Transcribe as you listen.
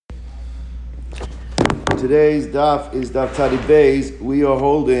Today's daf is daf Tzadi Beis. We are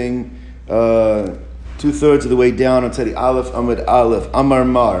holding 2/3 of the way down on Tzadi Aleph Amud Aleph Amar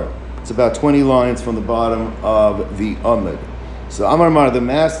Mar. It's about 20 lines from the bottom of the Amud. So Amar Mar, the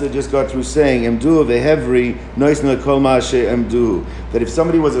master just got through saying Emdu vehevri noisna kol ma'ashe emdu, that if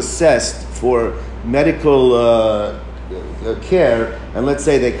somebody was assessed for medical care, and let's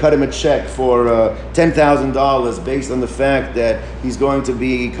say they cut him a check for $10,000 based on the fact that he's going to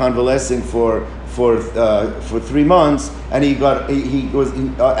be convalescing for 3 months, and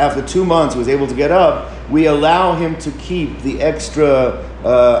after 2 months he was able to get up, we allow him to keep the extra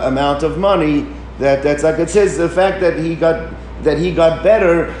amount of money. That's like it says, the fact that he got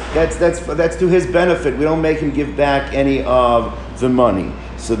better, that's to his benefit. We don't make him give back any of the money.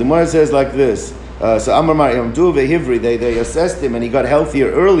 So the Gemara says like this. So Amar Mar Yamdu vehivri, they assessed him and he got healthier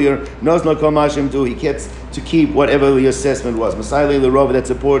earlier. Knows no kol ma'ashem do. He gets to keep whatever the assessment was. Masai le Rava, that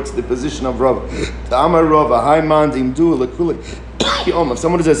supports the position of Rava. The Amar Rava high man imdu lekuli. If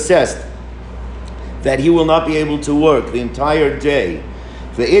someone is assessed that he will not be able to work the entire day,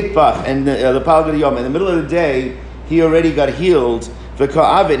 the itbach and the palgal yom, in the middle of the day he already got healed. The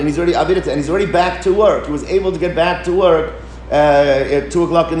ka'avid, and he's already back to work. He was able to get back to work at 2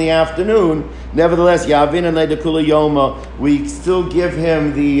 o'clock in the afternoon. Nevertheless, Yavin and Leidakula Yoma, we still give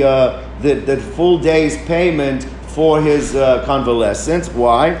him the full day's payment for his convalescence.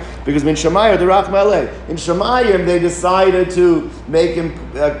 Why? Because in Shamayim, the Rachmaleh, in Shamayim they decided to make him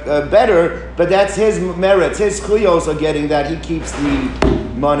better, but that's his merits. His chiyos are getting that. He keeps the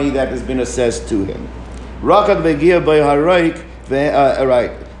money that has been assessed to him. Rakat begia by haraik.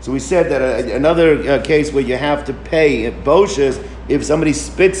 Right. So we said that another case where you have to pay boshes if somebody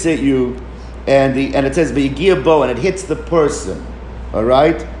spits at you, and it says begia bo and it hits the person, all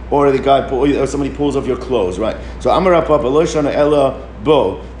right, or the guy or somebody pulls off your clothes, right? So Amar Papa Loshana Ella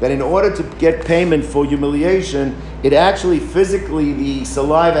Bo, that in order to get payment for humiliation, it actually physically the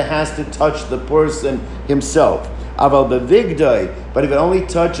saliva has to touch the person himself. Aval bevigdai, but if it only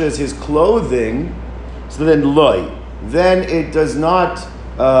touches his clothing, so then loy, then it does not.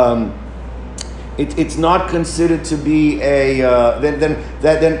 It's not considered to be then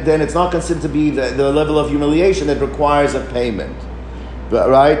it's not considered to be the level of humiliation that requires a payment,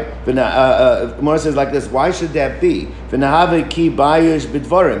 right? Mora says like this: why should that be? Why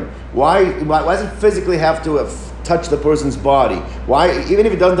does it physically have to touch the person's body? Why, even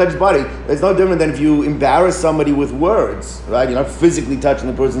if it doesn't touch his body, it's no different than if you embarrass somebody with words, right? You're not physically touching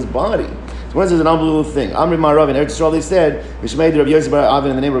the person's body. So one says an unbelievable thing. Amri Marav in Eretz Yisrael, they said, Mishmei Rabbi Yosef bar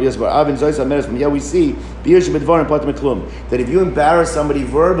Avin, in the name of Rabbi Yosef bar Avin, Zoysa Meres, from here we see, that if you embarrass somebody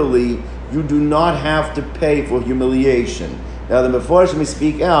verbally, you do not have to pay for humiliation. Now the Meforshim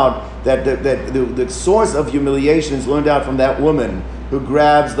speak out that the source of humiliation is learned out from that woman who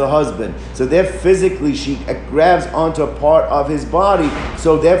grabs the husband. So there physically she grabs onto a part of his body.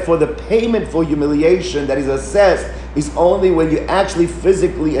 So therefore the payment for humiliation that is assessed is only when you actually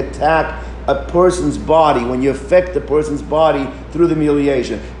physically attack a person's body, when you affect the person's body through the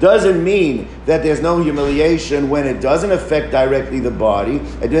humiliation. Doesn't mean that there's no humiliation when it doesn't affect directly the body.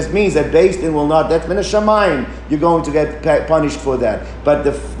 It just means that based in will not, that's min hashamayim, you're going to get punished for that. But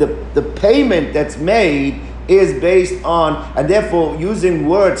the payment that's made is based on, and therefore using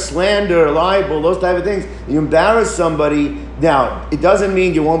words, slander, libel, those type of things, you embarrass somebody. Now, it doesn't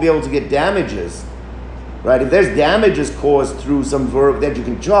mean you won't be able to get damages, right? If there's damages caused through some verb that you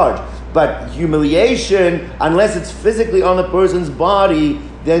can charge, but humiliation, unless it's physically on the person's body,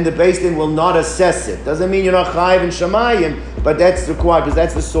 then the Beis Din will not assess it. Doesn't mean you're not chayiv in shamayim, but that's required because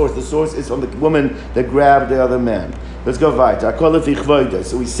that's the source. The source is from the woman that grabbed the other man. Let's go weiter.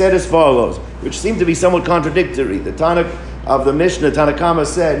 So we said as follows, which seem to be somewhat contradictory. The Tanakh of the Mishnah, Tanakhama,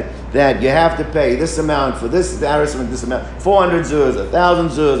 said that you have to pay this amount for this embarrassment, this amount, 400 zuz, 1,000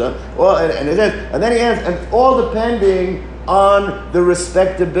 zuz, and then he adds, and all depending on the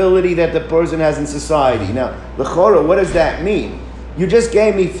respectability that the person has in society. Now, l'chora, what does that mean? You just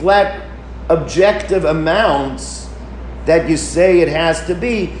gave me flat, objective amounts that you say it has to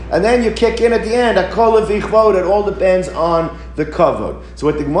be, and then you kick in at the end, akol v'chvod, it all depends on the kavod. So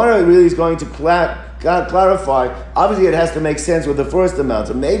what the Gemara really is going to clarify, obviously it has to make sense with the first amount,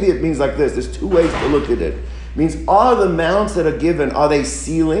 so maybe it means like this, there's two ways to look at it. It means, are the amounts that are given, are they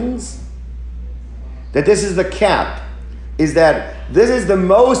ceilings? That this is the cap, is that this is the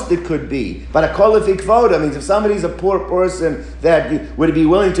most it could be. But a kolifik voda means if somebody's a poor person that would be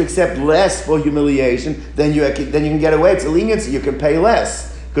willing to accept less for humiliation, then you can get away. It's a leniency. You can pay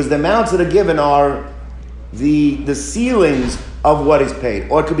less because the amounts that are given are the ceilings of what is paid.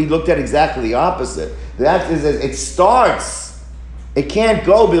 Or it could be looked at exactly the opposite. That is, it starts It can't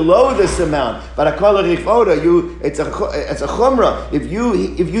go below this amount. But it's a chumrah. If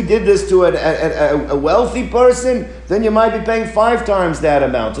you did this to a wealthy person, then you might be paying 5 times that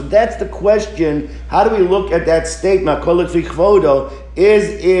amount. So that's the question. How do we look at that statement? Is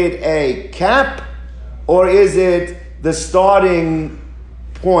it a cap, or is it the starting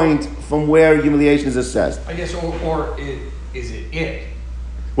point from where humiliation is assessed? I guess, or is it?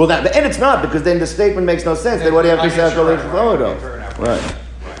 Well, and it's not, because then the statement makes no sense. Then what do you have to say? Right.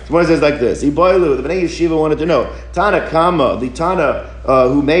 So what it says like this. Iboilu, the Bnei Yeshiva wanted to know. Tana Kama, the Tana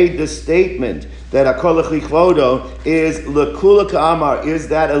who made this statement that Akol Chvodo is Lekula Ka'amar, is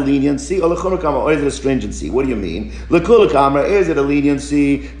that a leniency? Or Lechumra Ka'amar, or is it a stringency? What do you mean? Lekula Ka'amar, is it a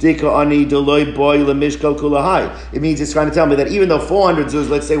leniency? Dika Ani Deloy Boy Lemishkal Kulahai. It means it's trying to tell me that even though 400 zuz,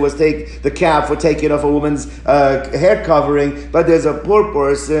 let's say, was take the cap for taking off a woman's hair covering, but there's a poor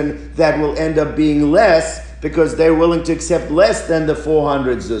person that will end up being less, because they're willing to accept less than the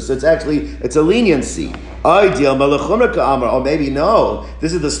 400 zuz. So it's a leniency. Ideal, or maybe no.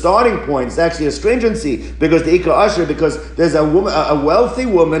 This is the starting point. It's actually a stringency, because the Ika Usher, because there's a woman, a wealthy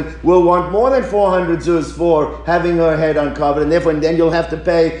woman will want more than 400 zuz for having her head uncovered, and therefore then you'll have to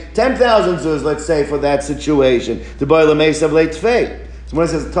pay 10,000 zuz, let's say, for that situation. To buy the Meis of Leitfei. So when it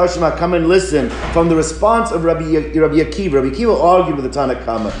says, Tashma, come and listen from the response of Rabbi Akiva. Rabbi Akiva argued with the Tana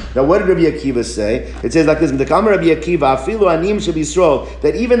Kama. Now, what did Rabbi Akiva say? It says like this, the Kama Rabbi Akiva, Afilu Anim Shebisrol,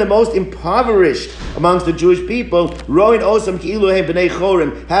 that even the most impoverished amongst the Jewish people, Roin Osam Ki'iluhem B'nei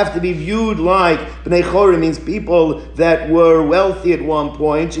Chorim, have to be viewed like B'nei Chorim, means people that were wealthy at one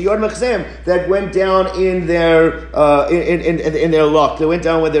point, Sheyod Mechsem, that went down in their luck. They went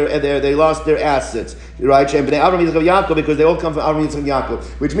down with they lost their assets. Right? Because they all come from Avram Yitzchak Yaakov.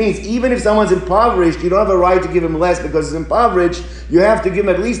 Which means even if someone's impoverished, you don't have a right to give him less because he's impoverished. You have to give him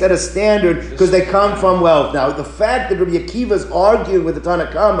at least at a standard because they come from wealth. Now, the fact that Rabbi Akiva is arguing with the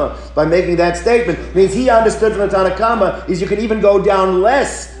Tana Kama by making that statement means he understood from the Tana Kama is you can even go down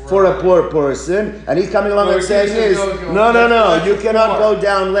less for a poor person, and he's coming along and saying this, no, you cannot go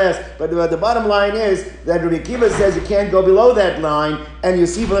down less. But the bottom line is that Rabbi Akiva says you can't go below that line, and you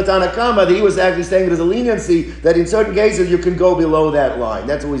see from the Tana Kama that he was actually saying there's a leniency that in certain cases you can go below that line.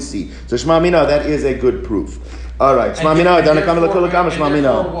 That's what we see. So Shema Mina, that is a good proof. All right, Shema Mina, Tana Kama L'Kol Kama, Shema Mina.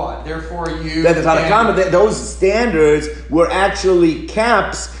 Therefore what? Therefore you... That the Tana Kama, those standards were actually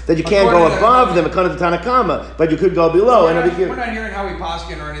caps that you can't go above them according to Tana Kama, but you could go below. We're not hearing how we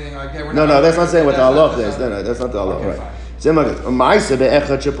poskin or anything like that. No, that's not saying what the halach is. No, that's not the halach, right? The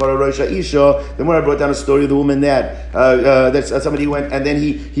more I brought down a story of the woman that somebody went and then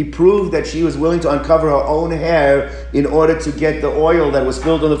he proved that she was willing to uncover her own hair in order to get the oil that was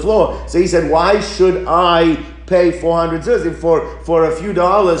spilled on the floor. So he said, why should I pay 400 zuz if for a few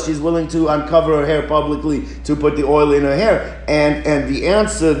dollars she's willing to uncover her hair publicly to put the oil in her hair? And the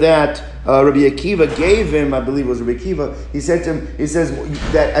answer that Rabbi Akiva gave him, I believe it was Rabbi Akiva, he says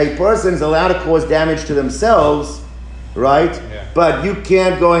that a person is allowed to cause damage to themselves, right? Yeah. But you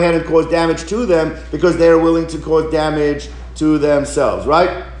can't go ahead and cause damage to them because they're willing to cause damage to themselves,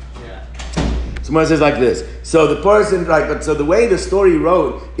 right? Yeah. Someone says like this. So the person, right, but so the way the story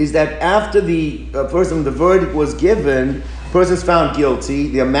wrote is that after the verdict was given, the person's found guilty,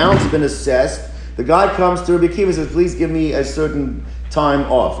 the amount's been assessed, the guy comes to Rabbi Akiva and says, please give me a certain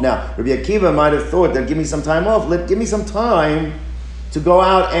time off. Now, Rabbi Akiva might have thought that give me some time off, give me some time to go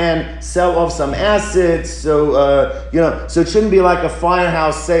out and sell off some assets, so it shouldn't be like a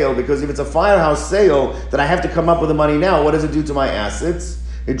firehouse sale, because if it's a firehouse sale, then I have to come up with the money now. What does it do to my assets?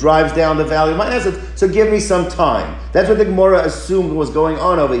 It drives down the value of my assets. So give me some time. That's what the Gemara assumed was going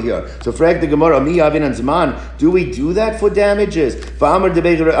on over here. So frag the Gemara, Mi Avin and Zman, do we do that for damages?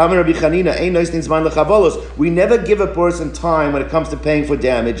 We never give a person time when it comes to paying for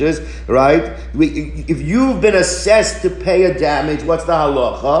damages, right? If you've been assessed to pay a damage, what's the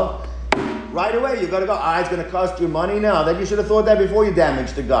halacha? Right away, you got to go, it's going to cost you money now. Then you should have thought that before you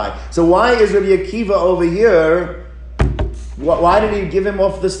damaged the guy. So why is Rabbi Akiva over here? Why did he give him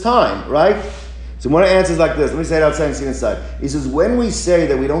off this time, right? So one answer is like this. Let me say it outside and see it inside. He says, when we say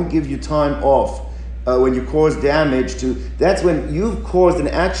that we don't give you time off when you cause damage to, that's when you've caused an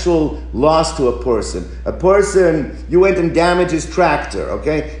actual loss to a person. A person, you went and damaged his tractor,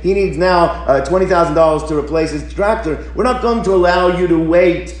 okay? He needs now $20,000 to replace his tractor. We're not going to allow you to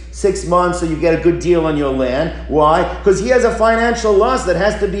wait 6 months so you get a good deal on your land. Why? Because he has a financial loss that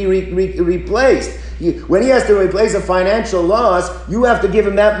has to be replaced. When he has to replace a financial loss, you have to give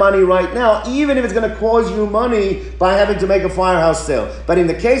him that money right now, even if it's going to cause you money by having to make a firehouse sale. But in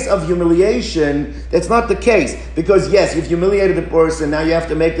the case of humiliation, that's not the case. Because yes, you've humiliated the person, now you have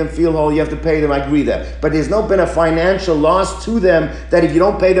to make them feel whole, you have to pay them, I agree that. But there's no been a financial loss to them that if you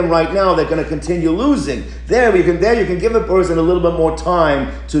don't pay them right now, they're going to continue losing. There you can give a person a little bit more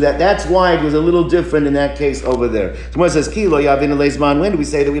time to that. That's why it was a little different in that case over there. Someone says, Kilo, Yavin Leizman, when do we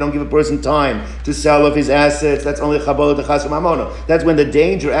say that we don't give a person time to sell off his assets? That's only Chabola to Chasam Amono. That's when the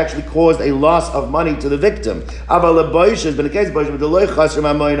danger actually caused a loss of money to the victim. Aval Boish has been a case of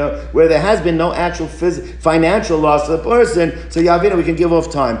where there has been no actual financial loss to the person, so Yavin, we can give off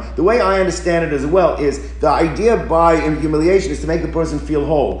time. The way I understand it as well is the idea by humiliation is to make the person feel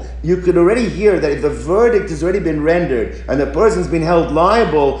whole. You could already hear that if the verdict has already been rendered and the person's been held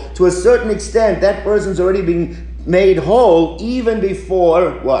liable, to a certain extent, that person's already been made whole even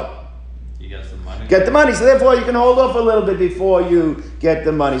before what? You get the money. So therefore you can hold off a little bit before you get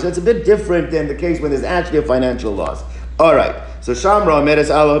the money. So it's a bit different than the case when there's actually a financial loss. All right. So Shamra Meres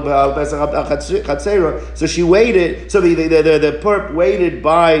al Pesach. So she waited. So the perp waited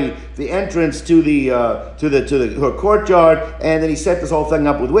by the entrance to her courtyard, and then he set this whole thing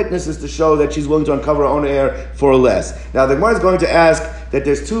up with witnesses to show that she's willing to uncover her own hair for less. Now the Gemara is going to ask that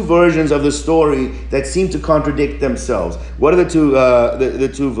there's two versions of the story that seem to contradict themselves. What are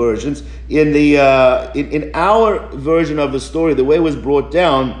the two versions? In our version of the story, the way it was brought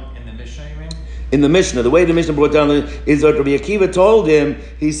down. In the Mishnah, the way the Mishnah brought down is that Rabbi Akiva told him,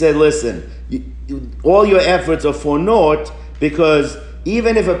 he said, listen, all your efforts are for naught, because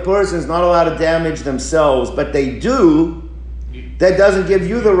even if a person is not allowed to damage themselves, but they do, that doesn't give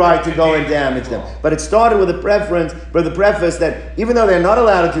you the right to go and damage them. But it started with the preface that even though they're not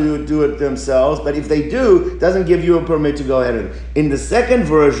allowed to do it themselves, but if they do, it doesn't give you a permit to go ahead and do it. In the second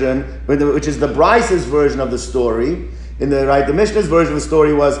version, which is the Bryce's version of the story, the Mishnah's version of the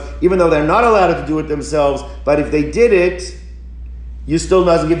story was, even though they're not allowed to do it themselves, but if they did it, you still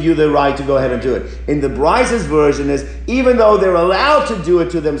doesn't give you the right to go ahead and do it. In the Bryce's version is, even though they're allowed to do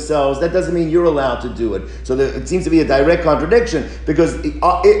it to themselves, that doesn't mean you're allowed to do it. So it seems to be a direct contradiction, because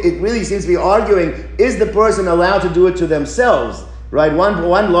it really seems to be arguing, is the person allowed to do it to themselves? Right? One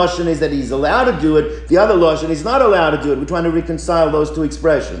lashon is that he's allowed to do it. The other lashon is not allowed to do it. We're trying to reconcile those two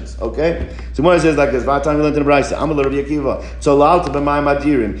expressions. Okay? So one says like this: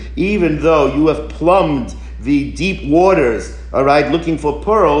 even though you have plumbed the deep waters, all right, looking for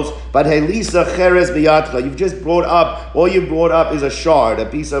pearls, but Helisa Cheres Biyatcha, you've just all you brought up is a shard, a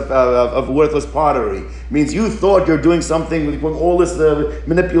piece of worthless pottery. Means you thought you're doing something with all this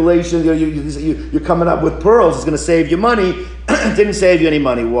manipulation, you're coming up with pearls, it's going to save you money. It didn't save you any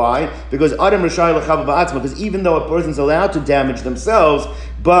money. Why? Because Adam Rishai L'Chava Ba'atzma, because even though a person's allowed to damage themselves,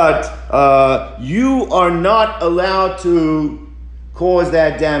 but you are not allowed to cause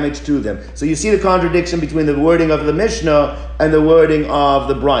that damage to them. So you see the contradiction between the wording of the Mishnah and the wording of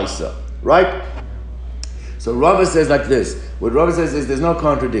the Brisa, right? So Rava says like this. What Rava says is there's no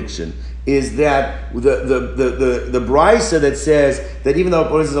contradiction. Is that the Brisa that says that even though a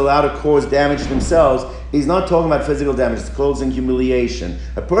person is allowed to cause damage to themselves, he's not talking about physical damage, it's causing humiliation.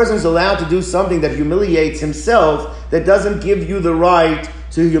 A person is allowed to do something that humiliates himself that doesn't give you the right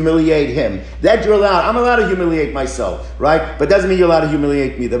to humiliate him. That you're allowed. I'm allowed to humiliate myself, right? But doesn't mean you're allowed to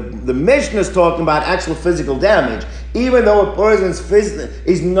humiliate me. The Mishnah is talking about actual physical damage. Even though a person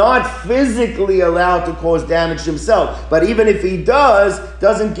is not physically allowed to cause damage to himself, but even if he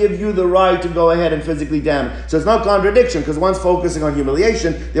doesn't give you the right to go ahead and physically damage. So it's no contradiction, because one's focusing on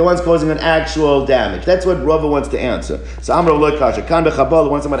humiliation, the one's causing an actual damage. That's what Rava wants to answer. So Amr Lokasha, Kan Bechabal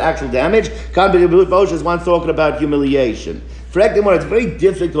wants about actual damage, Kan Bechabal is one talking about humiliation. For it's very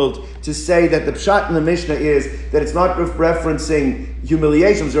difficult to say that the pshat in the Mishnah is that it's not referencing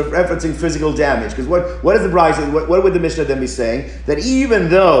humiliation, it's referencing physical damage. Because what is the Brisa? What would the Mishnah then be saying? That even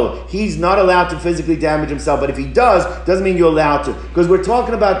though he's not allowed to physically damage himself, but if he doesn't mean you're allowed to. Because we're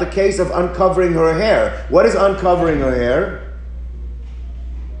talking about the case of uncovering her hair. What is uncovering her hair?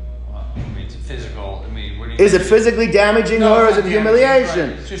 It's physical. Is it physically damaging her, or is it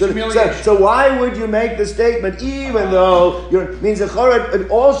humiliation? Right. It's just humiliation. So why would you make the statement, even though it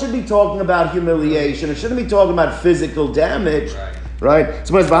all should be talking about humiliation? It shouldn't be talking about physical damage. Right?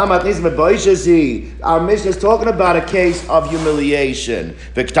 So our Mishnah is talking about a case of humiliation.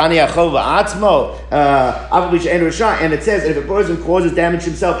 And it says that if a person causes damage to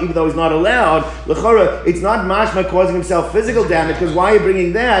himself even though he's not allowed, it's not mashma causing himself physical damage, because why are you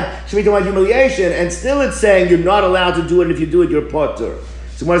bringing that? Should be talking about humiliation, and still it's saying you're not allowed to do it, and if you do it, you're potter.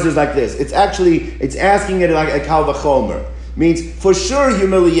 So what is this like this? It's asking it like a kal v'chomer. means for sure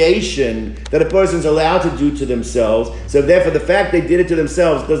humiliation that a person's allowed to do to themselves. So therefore the fact they did it to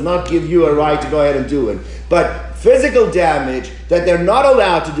themselves does not give you a right to go ahead and do it. But physical damage that they're not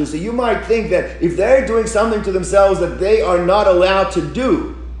allowed to do. So you might think that if they're doing something to themselves that they are not allowed to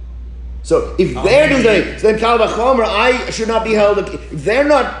do, so if they're doing something, so then Kal Vachomer, I should not be held. If they're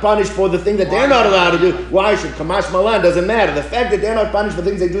not punished for the thing that they're not allowed to do, why should Kamash Malan? Doesn't matter. The fact that they're not punished for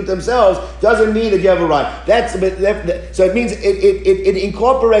things they do to themselves doesn't mean that you have a right. That's a bit. So it means it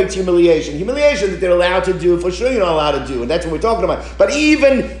incorporates humiliation. Humiliation that they're allowed to do, for sure you're not allowed to do, and that's what we're talking about. But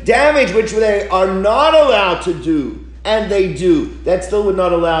even damage which they are not allowed to do, and they do, that still would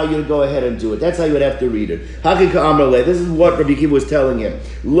not allow you to go ahead and do it. That's how you would have to read it. This is what Rabbi Kiva was telling him.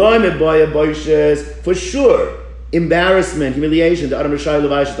 For sure, embarrassment, humiliation. A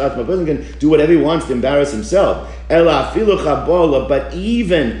person can do whatever he wants to embarrass himself. But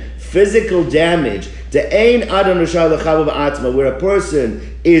even physical damage, where a person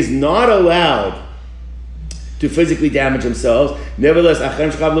is not allowed to physically damage themselves, nevertheless,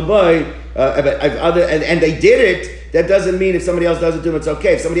 and they did it. That doesn't mean if somebody else does it to them, it's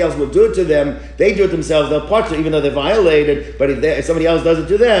okay. If somebody else will do it to them, they do it themselves, they'll part even though they violated. But if somebody else does it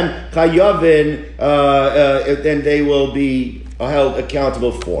to them, then they will be held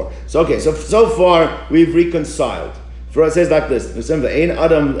accountable for. So okay, so far we've reconciled. For it says like this: are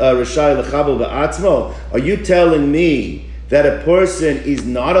you telling me that a person is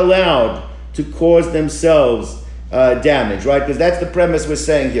not allowed to cause themselves damage, right? Because that's the premise we're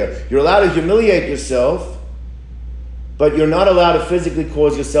saying here. You're allowed to humiliate yourself, but you're not allowed to physically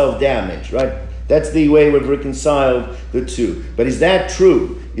cause yourself damage, right? That's the way we've reconciled the two. But is that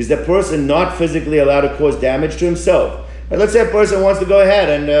true? Is the person not physically allowed to cause damage to himself? Right, let's say a person wants to go ahead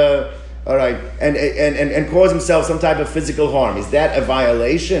and cause himself some type of physical harm. Is that a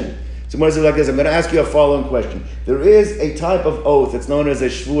violation? So what is it like this? I'm going to ask you a following question. There is a type of oath that's known as a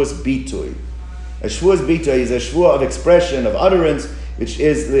shvuas bitui. A shvuas bitui is a shvua of expression, of utterance, which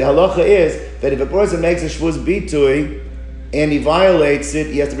is, the halacha is that if a person makes a shvuas bitui and he violates it,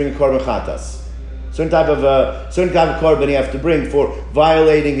 he has to bring a korban chatas. Certain type of korban he has to bring for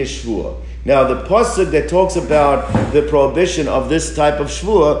violating his shvua. Now the pasuk that talks about the prohibition of this type of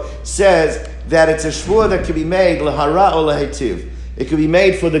shvua says that it's a shvua that can be made lahara or lahetiv. It can be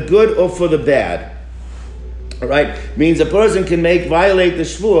made for the good or for the bad. All right, means a person can violate the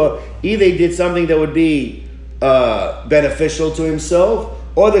shvua. Either he did something that would be beneficial to himself,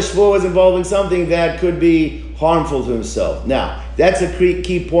 or the shvua was involving something that could be harmful to himself. Now, that's a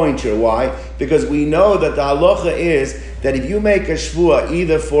key point here. Why? Because we know that the halacha is that if you make a shvua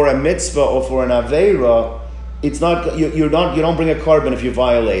either for a mitzvah or for an aveira, it's not you don't bring a korban if you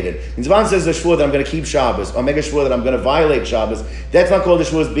violate it. And Zvan says a shvua that I'm going to keep Shabbos, or make a shvua that I'm going to violate Shabbos. That's not called a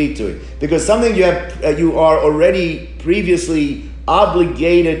shvuas bitui, because something you are already previously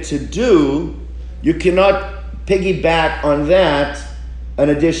obligated to do, you cannot piggyback on that an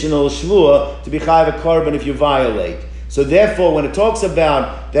additional shvua to be chayav a korban if you violate. So therefore, when it talks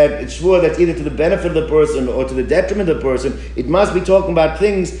about that shvua that's either to the benefit of the person or to the detriment of the person, it must be talking about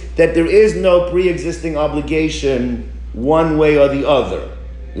things that there is no pre-existing obligation one way or the other.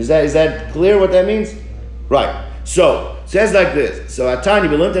 Is that clear what that means? Right. So, it says like this. So, Atani,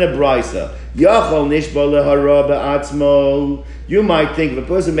 we learned in a brisa, Yachol nishba lehara be'atzmo. You might think if a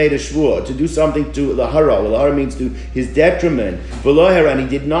person made a shvua to do something to lahara, lahara means to his detriment, and he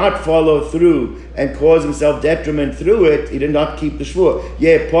did not follow through and cause himself detriment through it, he did not keep the shvua.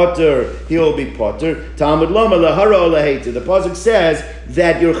 Potter, he will be potter. Talmud lama lahara or laheta. The pasuk says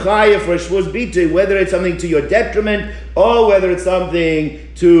that you're chayav for a shvuas bitui, whether it's something to your detriment or whether it's something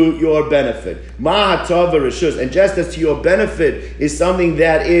to your benefit. Ma'atava reshus, and just as to your benefit is something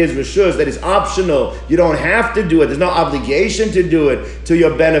that is reshus, that is optional, you don't have to do it. There's no obligation to do it to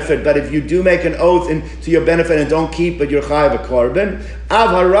your benefit. But if you do make an oath to your benefit and don't keep it, you're chayav a korban.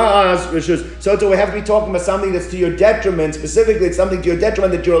 Avharas reshus. So we have to be talking about something that's to your detriment. Specifically, it's something to your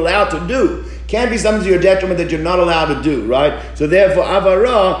detriment that you're allowed to do. Can't be something to your detriment that you're not allowed to do, right? So therefore,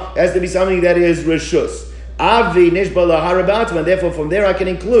 avara has to be something that is reshus. Avi nishba lahara b'atzma, and therefore from there I can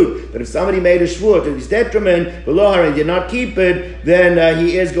include that if somebody made a shvua to his detriment, v'lohara, and did not keep it, then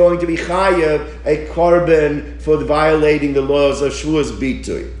he is going to be chayav a korban for violating the laws of shvuas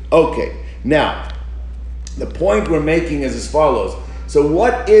bitui. Okay, now the point we're making is as follows. So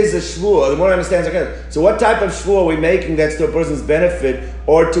what is a shvua? The more I understand, so what type of shvua are we making that's to a person's benefit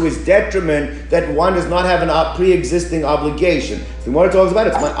or to his detriment that one does not have a pre-existing obligation? So the more it talks about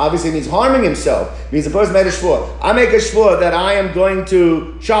it, obviously means harming himself. It means the person made a shvua. I make a shvua that I am going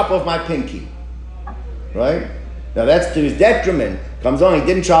to chop off my pinky. Right? Now that's to his detriment, Comes on, he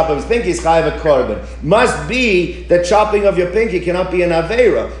didn't chop off his pinky, he's chayav a korban. Must be that chopping of your pinky cannot be an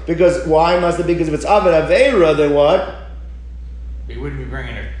aveira. Because why must it be? Because if it's av an aveira, then what? You wouldn't be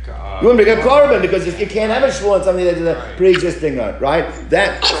bringing a. You wouldn't bring a korban because you can't have a shvur on something that is a pre-existing right?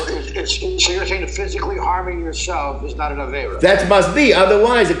 That. So you're saying that physically harming yourself is not an aveira. That must be.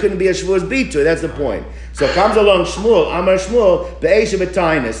 Otherwise, it couldn't be a shvur's bitu. That's the point. So it comes along Shmuel, Amar Shmuel, be'esha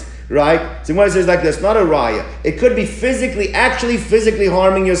b'tainis. Right? So when it says like this, not a raya. It could be actually physically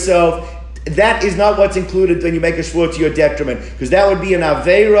harming yourself. That is not what's included when you make a shvur to your detriment, because that would be an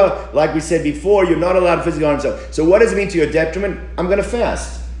aveira, like we said before. You're not allowed to physically harm yourself. So what does it mean to your detriment? I'm going to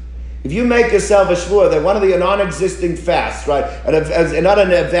fast. If you make yourself a shvur, that one of the non-existing fasts, right? And not a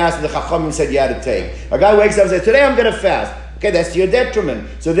fast that the Chachamim said you had to take. A guy wakes up and says, "Today I'm going to fast." Okay, that's to your detriment.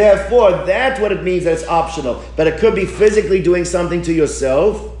 So therefore, that's what it means that it's optional. But it could be physically doing something to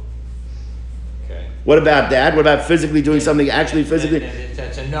yourself. What about that? What about physically doing something, actually physically?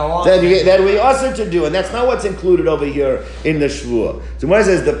 That's a no. That we also to do, and that's not what's included over here in the shvur. So when it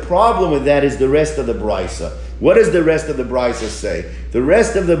says the problem with that is the rest of the brisa. What does the rest of the brisa say? The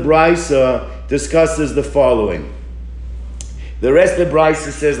rest of the brisa discusses the following. The rest of the brisa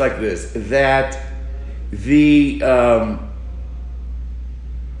says like this, that it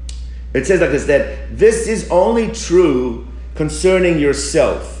says like this, that this is only true concerning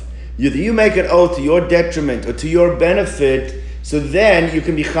yourself. You make an oath to your detriment or to your benefit, so then you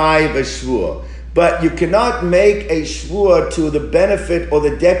can be chayiv a shvur. But you cannot make a shvur to the benefit or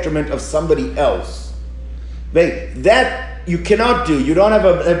the detriment of somebody else. That you cannot do. You don't have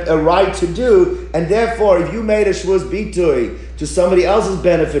a right to do, and therefore, if you made a shvur's bitui to somebody else's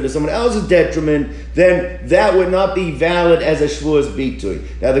benefit or someone else's detriment, then that would not be valid as a shvur's bitui.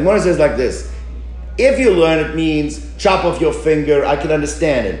 Now the Gemara says like this. If you learn it means chop off your finger, I can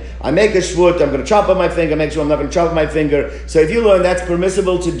understand it. I make a shvut, I'm going to chop off my finger, make sure I'm not going to chop off my finger. So if you learn that's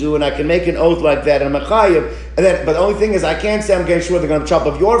permissible to do, and I can make an oath like that, and I'm a chayiv, but the only thing is I can't say I'm getting sure they're going to chop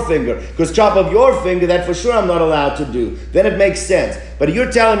off your finger, because chop off your finger, that for sure I'm not allowed to do. Then it makes sense. But you're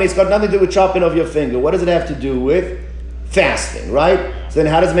telling me it's got nothing to do with chopping off your finger. What does it have to do with? Fasting, right? So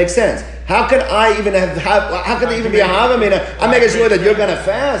then how does it make sense? How can I even have, how can there even be a havamina? I'm making sure that you're going to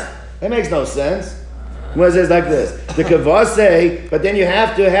fast. That makes no sense. Well, it says like this: the kavase, but then you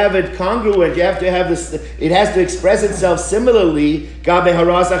have to have it congruent. You have to have this. It has to express itself similarly. Gabe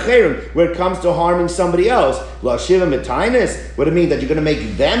haras acherim, where it comes to harming somebody else. La shiva metainis. What it means that you're going to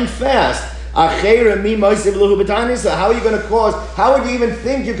make them fast. Acherim mi moisiv luhu betainis. How are you going to cause? How would you even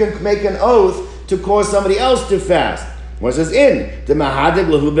think you can make an oath to cause somebody else to fast? What says in the mahadib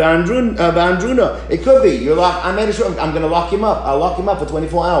lahu ba'andruna? It could be you're locked. I made a sure. I'm going to lock him up. I'll lock him up for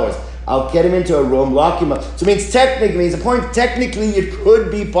 24 hours. I'll get him into a room, lock him up. So it means technically it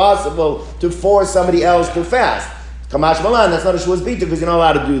could be possible to force somebody else to fast. Kamash Malan, that's not a shvur's bita because you're not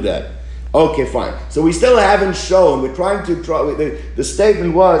allowed to do that. Okay, fine. So we still haven't shown, the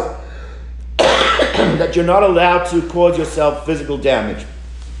statement was that you're not allowed to cause yourself physical damage.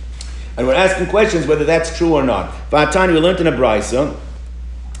 And we're asking questions whether that's true or not. V'atani, we learned in a brisa.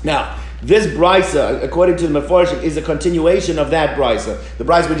 Now, this brisa, according to the Meforshim, is a continuation of that brisa. The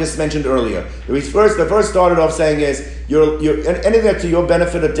brisa we just mentioned earlier. The first started off saying is, you're anything to your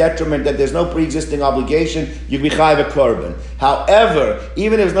benefit or detriment, that there's no pre-existing obligation, you can be chayiv a korban. However,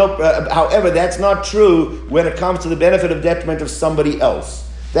 however, that's not true when it comes to the benefit or detriment of somebody else.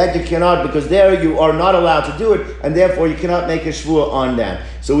 That you cannot, because there you are not allowed to do it, and therefore you cannot make a shvur on that.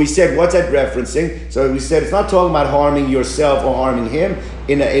 So we said, what's that referencing? So we said it's not talking about harming yourself or harming him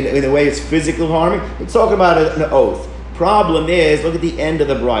in a way it's physical harming. It's talking about an oath. Problem is, look at the end of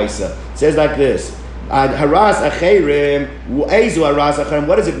the brisa. It says like this: haras acherim, u'ezu haras acherim.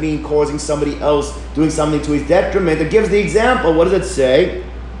 What does it mean, causing somebody else doing something to his detriment? It gives the example. What does it say?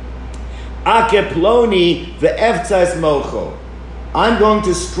 Ake ploni ve'eftzas mocho. I'm going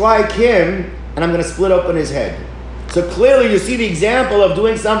to strike him and I'm going to split open his head. So clearly you see the example of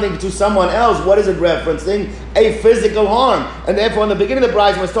doing something to someone else. What is it referencing? A physical harm. And therefore in the beginning of the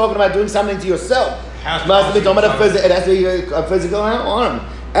bride, when it's talking about doing something to yourself, it has to be a physical harm.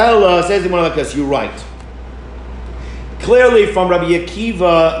 Ella says more like this, you're right. Clearly from Rabbi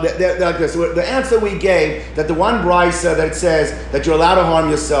Akiva, the answer we gave, that the one brisa that it says that you're allowed to harm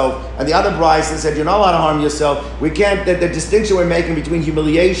yourself, and the other brisa said you're not allowed to harm yourself, we can't, the distinction we're making between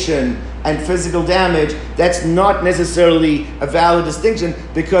humiliation and physical damage, that's not necessarily a valid distinction,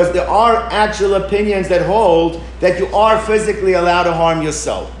 because there are actual opinions that hold that you are physically allowed to harm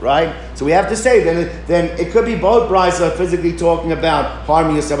yourself, right? So we have to say, then it could be both brisa physically talking about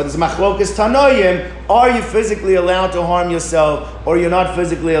harming yourself, but there's machlokas tanoim, are you physically allowed to harm yourself, or you're not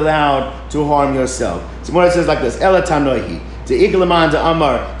physically allowed to harm yourself? So what it says like this, Ela tanoihi, The Iglaman de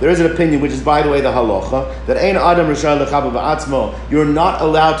Amar, there is an opinion, which is, by the way, the halacha, that Ein Adam Rishal Lechabu Ba'atzmo, you're not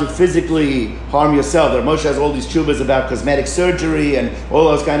allowed to physically harm yourself. Moshe has all these chubas about cosmetic surgery and all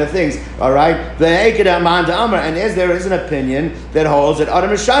those kind of things, all right? The Iglaman de Amar, and there is an opinion that holds that Adam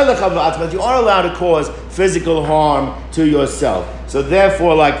Rishal Lechabu Ba'atzmo, you are allowed to cause physical harm to yourself. So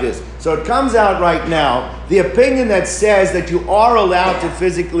therefore, like this. So it comes out right now, the opinion that says that you are allowed to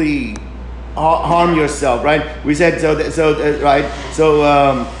physically harm yourself, right? We said right. So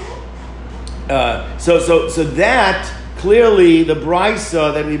that clearly the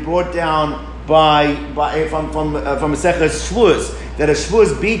brisa that we brought down from Maseches Shvus, that a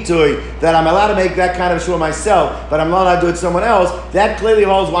Shvus bitoy, that I'm allowed to make that kind of shvur myself, but I'm not allowed to do it to someone else. That clearly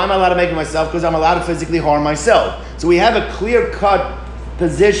holds. Why am I allowed to make it myself? Because I'm allowed to physically harm myself. So we have a clear-cut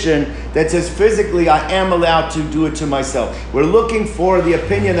position that says physically I am allowed to do it to myself. We're looking for the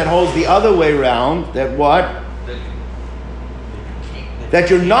opinion that holds the other way around, that what? That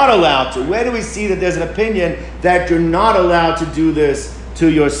you're not allowed to. Where do we see that there's an opinion that you're not allowed to do this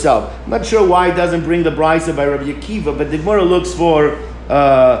to yourself? I'm not sure why it doesn't bring the brisa by Rabbi Akiva, but the Gemara looks for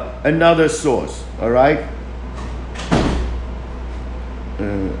another source, all right?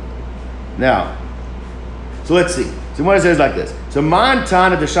 Now, so let's see. So what it says like this. So man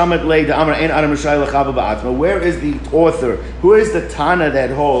Tana the Shamat lay the Amar Ein Adam Rishai L'Chava Ba'atzma. Where is the author? Who is the Tana that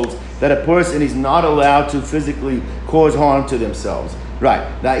holds that a person is not allowed to physically cause harm to themselves? Right.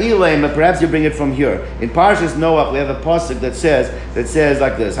 Now Elaim, perhaps you bring it from here. In Parshas Noach, we have a pasuk that says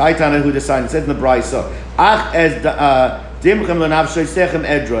like this. Hi Tana who decided. It says in the Brisa, Ach es dimchem l'nafshay sechem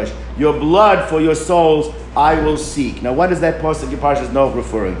edrosh. Your blood for your souls I will seek. Now, what is that pasuk in Parshas Noach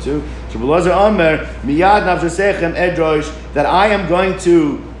referring to? That I am going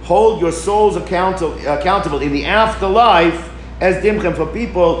to hold your souls accountable in the afterlife as dimchem, for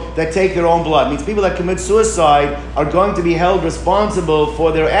people that take their own blood. It means people that commit suicide are going to be held responsible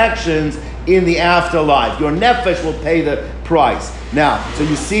for their actions in the afterlife. Your nefesh will pay the price. Now, so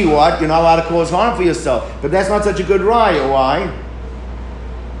you see what? You're not allowed to cause harm for yourself. But that's not such a good raya. Why?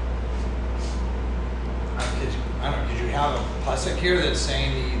 Have a pasuk here that's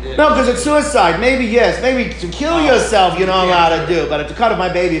saying that no, because it's suicide. Maybe yes, maybe to kill yourself you're not allowed to do, but to cut off my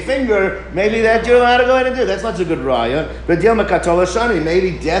baby finger, maybe that you're allowed to go ahead and do. That's not so good raya. But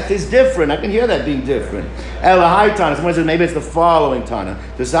maybe death is different. I can hear that being different. Elahai Tana. Someone says maybe it's the following Tana.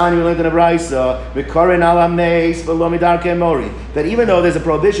 The sign we learned in the Brisa, that even though there's a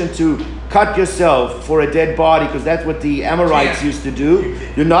prohibition to cut yourself for a dead body, because that's what the Amorites used to do.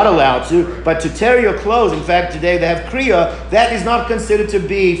 You're not allowed to. But to tear your clothes, in fact, today they have kriya, that is not considered to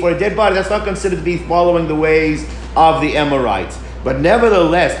be, for a dead body, that's not considered to be following the ways of the Amorites. But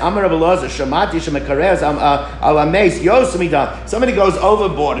nevertheless, Amar Rabbi Elazar, Shamati Shemakarez Alameis Yosemida, somebody goes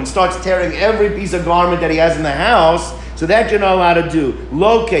overboard and starts tearing every piece of garment that he has in the house, so that you're not allowed to do.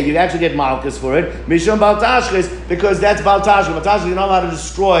 Loke, you actually get malchus for it. Mishum baltashchis, because that's baltashchis. Baltashchis, you're not allowed to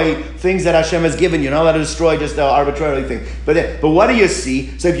destroy things that Hashem has given you. You're not allowed to destroy just arbitrarily things. But what do you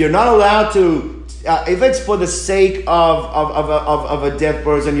see? So if you're not allowed to, if it's for the sake of a deaf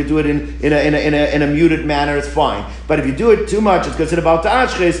person, you do it in a muted manner, it's fine. But if you do it too much, it's considered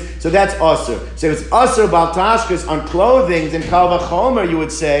baltashchis, so that's usur. So if it's usur baltashchis on clothing, then kal vachomer, you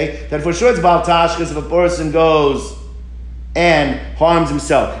would say that for sure it's baltashchis if a person goes and harms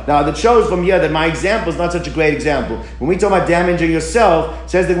himself. Now, that shows from here that my example is not such a great example. When we talk about damaging yourself, it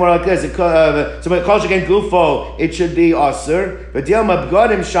says the word like this, it should be asur. But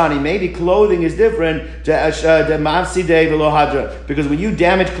shani, maybe clothing is different because when you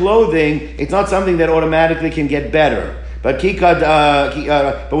damage clothing, it's not something that automatically can get better. But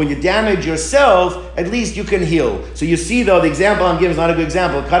when you damage yourself, at least you can heal. So you see, though, the example I'm giving is not a good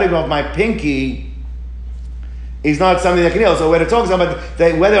example. Cutting off my pinky is not something that can heal. So when it talks about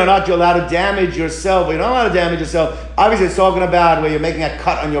whether or not you're allowed to damage yourself, or you're not allowed to damage yourself, obviously it's talking about where you're making a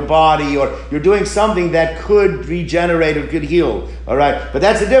cut on your body, or you're doing something that could regenerate or could heal. All right, but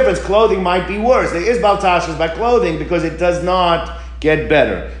that's the difference. Clothing might be worse. There is baltashas by clothing because it does not get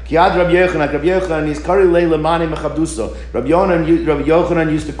better. Rabbi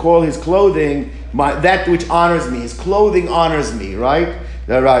Yochanan used to call his clothing that which honors me. His clothing honors me, right?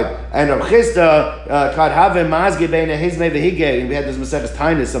 Right. And Rav Chisda, we had this Maseches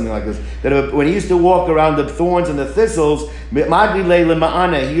Tainus, something like this, that when he used to walk around the thorns and the thistles, he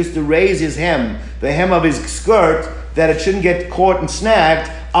used to raise his hem, the hem of his skirt, that it shouldn't get caught and snagged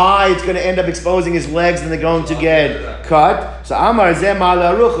it's going to end up exposing his legs and they're going to get cut. So Amar Zeh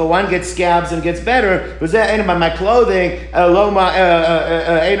Ma'ala Arucha, one gets scabs and gets better, but my clothing, Eino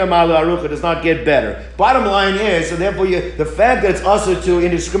Ma'ala Arucha, does not get better. Bottom line is, so therefore the fact that it's also to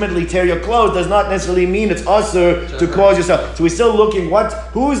indiscriminately tear your clothes does not necessarily mean it's also to cause yourself. So we're still looking,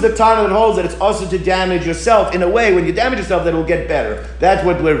 who's the Tana that holds that it's also to damage yourself? In a way, when you damage yourself, that will get better. That's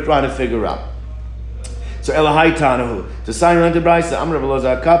what we're trying to figure out. So Elahai Tanahu. To sign on to Bryce, Amr Rabbi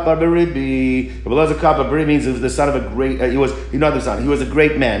Elazar Kappa Beribi. Rabbi Elazar Kappa Beribi means the son of a great, he was a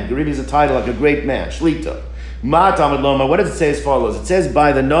great man. Beribi is a title like a great man. Shlita. Ma Tamad Loma, what does it say as follows? It says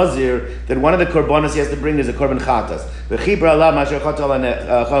by the Nazir that one of the korbanos he has to bring is a korban chatas. The Chibra Allah Masher Chatal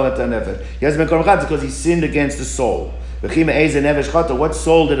Nefet. He has to bring korban chatas because he sinned against the soul. The Chima Eze Nevesh Chata. What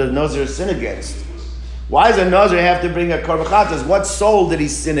soul did a Nazir sin against? Why does a Nazir have to bring a korban chatas? What soul did he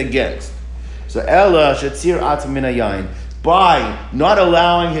sin against? So Ella Shatzir Atam Min Hayayin, by not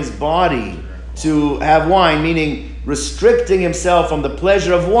allowing his body to have wine, meaning restricting himself from the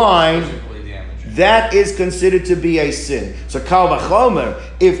pleasure of wine, that is considered to be a sin. So Kal V'chomer,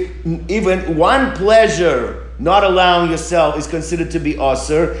 if even one pleasure not allowing yourself is considered to be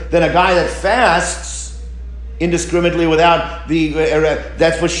asur, then a guy that fasts indiscriminately without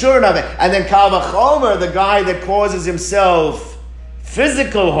that's for sure not. And then Kal V'chomer, the guy that causes himself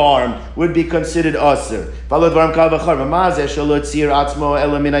physical harm would be considered asur.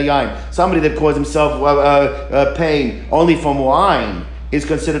 Somebody that caused himself pain only from wine is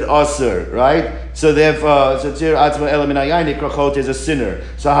considered asur, right? So therefore, tzir atzmo ela min hayayin nikrachot is a sinner.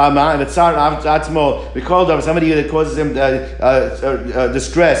 So hama and tzar atzmo, we called him somebody that causes him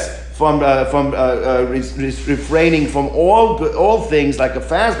distress from refraining from all things like a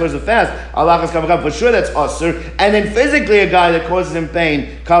fast versus a fast. Allah has come for sure that's asur. And then physically a guy that causes him pain,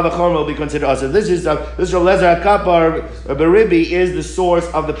 kal v'chomer will be considered asur. This Rabbi Elazar Kappa Beribi is the source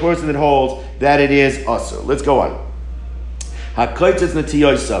of the person that holds that it is asur. Let's go on. So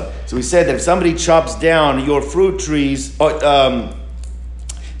we said that if somebody chops down your fruit trees,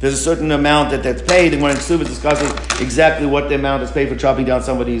 there's a certain amount that's paid, and when Ksubas discusses exactly what the amount is paid for chopping down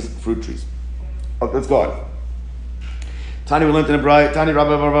somebody's fruit trees. Let's go on. Tani, we learned in Tani Rabbi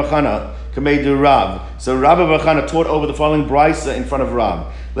Bar Chana, Kamedu Rab. So Rabbi Bar Chana taught over the following brisa in front of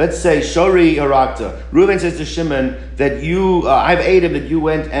Rab. Let's say Shori Harakta. Reuven says to Shimon that I've ate him that you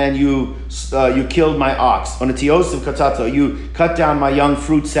went and you killed my ox. On a tios of katato, you cut down my young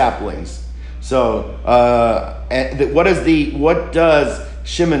fruit saplings. So what does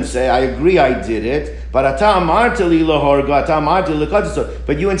Shimon say? I agree, I did it, but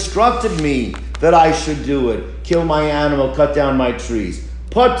but you instructed me that I should do it. Kill my animal, cut down my trees.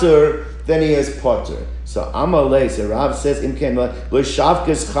 Potter, then he is potter. So Amalei, so Rav says,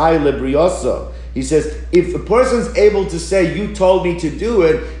 he says, if a person's able to say, you told me to do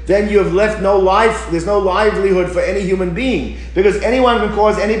it, then you have left no life, there's no livelihood for any human being. Because anyone can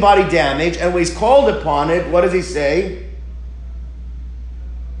cause anybody damage, and when he's called upon it, what does he say?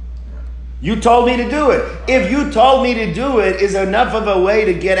 You told me to do it. If you told me to do it is enough of a way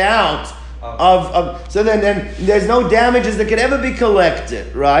to get out so then there's no damages that could ever be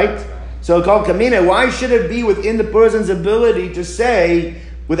collected, right? So called kamina, why should it be within the person's ability to say,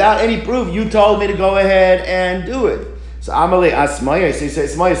 without any proof, you told me to go ahead and do it? So Amalei Asmaya, so he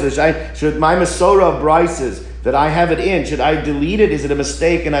says, should my Masorah of brises that I have it in, should I delete it? Is it a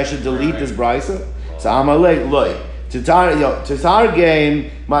mistake and I should delete this brisa? So Amalei, loy. To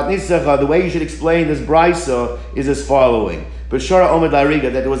targame matnisacha, the way you should explain this brisa is as following: B'shara omed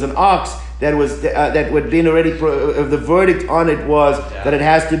lariga, that there was an ox that had been already. The verdict on it was that it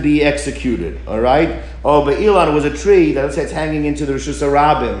has to be executed. All right. Oh, but Ilan was a tree that, let's say, it's hanging into the Rishus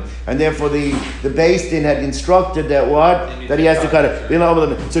Harabim, and therefore the Beis Din had instructed that that he has to cut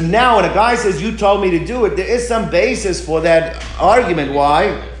it. So now, when a guy says, "You told me to do it," there is some basis for that argument.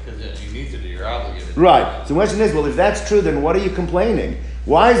 Why? Because you need to do your obligated. Right. So the question is, well, if that's true, then what are you complaining?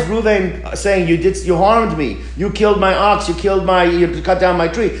 Why is Reuven saying you harmed me, you killed my ox, you cut down my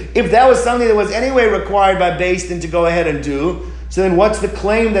tree? If that was something that was anyway required by Beis Din to go ahead and do, so then what's the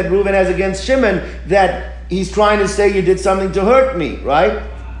claim that Reuven has against Shimon that he's trying to say you did something to hurt me, right?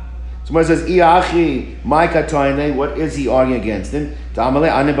 Somebody says, Iachi, my katoine, what is he arguing against him? It's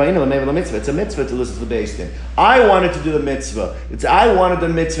a mitzvah to listen to the Beis Din. I wanted to do the mitzvah. I wanted the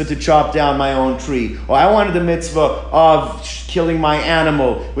mitzvah to chop down my own tree. Or I wanted the mitzvah of killing my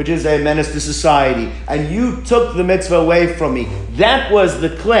animal, which is a menace to society. And you took the mitzvah away from me. That was the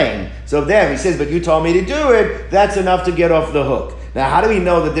claim. So there he says, but you told me to do it. That's enough to get off the hook. Now, how do we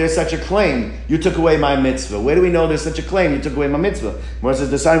know that there's such a claim? You took away my mitzvah. Where do we know there's such a claim? You took away my mitzvah. More says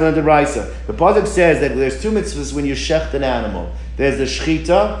the sign of the Raisa. The pasuk says that there's two mitzvahs when you shecht an animal. there's the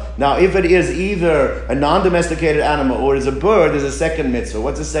shchita. Now, if it is either a non-domesticated animal or is a bird, there's a second mitzvah.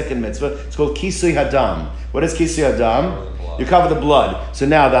 What's the second mitzvah? It's called kisui hadam. What is kisui hadam? You cover the blood. So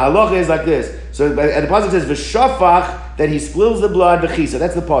now the halacha is like this. So and the pasuk says v'shafach, that he spills the blood v'chisa.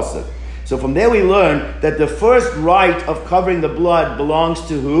 That's the pasuk. So from there we learn that the first right of covering the blood belongs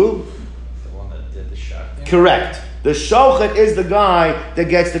to who? The one that did the shot. Correct. The shochet is the guy that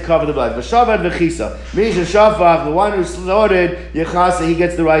gets to cover the blood. V'shavat v'chisa. Meaning shafach, the one who slaughtered yechasa, he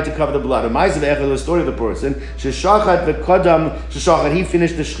gets the right to cover the blood. The story of the person. Sheshachat v'kodam sheshachat. He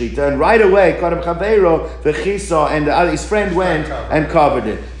finished the shchita, and right away kodam chaveiro v'chisa, and his friend went and covered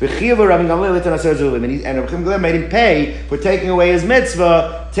it. V'chiva Rabbi Gamliel litan aser zulim, and Rabbi Gamliel made him pay for taking away his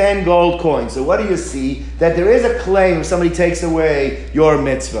mitzvah 10 gold coins. So what do you see? That there is a claim if somebody takes away your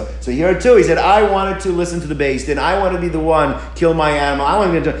mitzvah. So here too, he said, I wanted to listen to the beis din. I want to be the one, kill my animal. I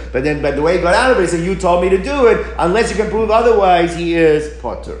want to, but the way he got out of it, he said, you told me to do it. Unless you can prove otherwise, he is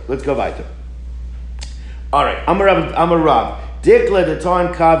potter. Let's go weiter. All right, Amar Rav. Dikla the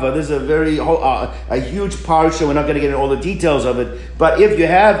Tarn Kava. This is a very a huge parsha. We're not going to get into all the details of it. But if you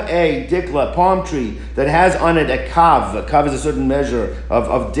have a dikla palm tree that has on it a kav is a certain measure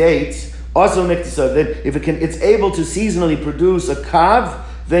of dates. Also, so then if it's able to seasonally produce a kav,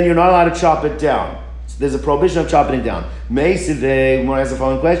 then you're not allowed to chop it down. There's a prohibition of chopping it down. Meisiveh, more has the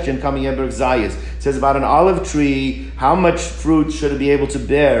following question, coming in Zayas. It says about an olive tree, how much fruit should it be able to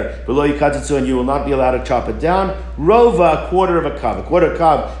bear? Below yikatitzu, and you will not be allowed to chop it down. Rova, a quarter of a kav. A quarter of a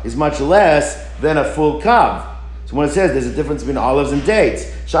kav is much less than a full kav. So when it says there's a difference between olives and dates,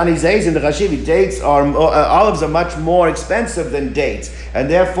 Shani Zayz in the Chashivi, olives are much more expensive than dates. And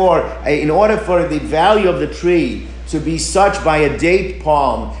therefore, in order for the value of the tree to be such by a date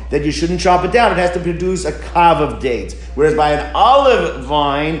palm that you shouldn't chop it down, it has to produce a kav of dates. Whereas by an olive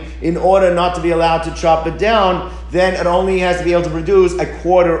vine, in order not to be allowed to chop it down, then it only has to be able to produce a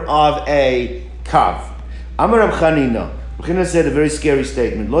quarter of a kav. Amar Rav Chanina. Rav Chanina said a very scary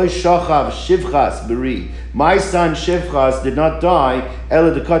statement. Loi shachav shivchas beri. My son Shivchas did not die.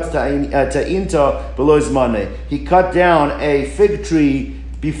 Ela dekat ta'inta below zmaneh. He cut down a fig tree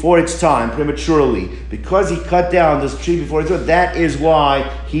before its time, prematurely. Because he cut down this tree before its time, that is why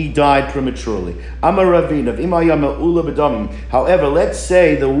he died prematurely. Amar Ravina, however, let's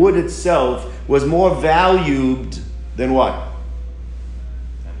say the wood itself was more valued than what?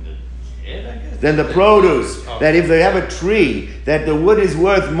 Than the produce. Oh. That if they have a tree, that the wood is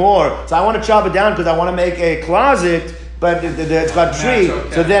worth more. So I want to chop it down because I want to make a closet, but it's got tree.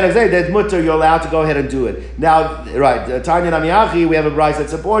 Okay. So then, that's mutter, you're allowed to go ahead and do it. Now, right, Tanya Namiyachi, we have a brayz that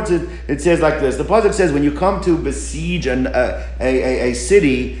supports it. It says like this. The pasuk says when you come to besiege a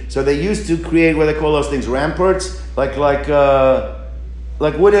city, so they used to create what they call those things, ramparts, like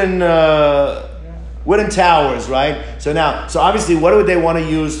wooden towers, right? So obviously, what would they want to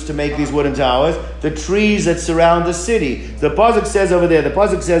use to make these wooden towers? The trees that surround the city. So the pasuk says over there. The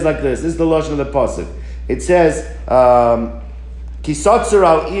pasuk says like this. This is the lashon of the pasuk. It says, Kisotzer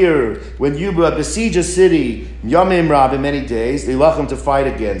al-ir, when you besiege a city, Yomim Rab, in many days, Lilachem to fight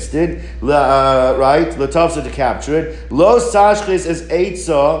against it, right? Latavsa to capture it. Lo sashchis as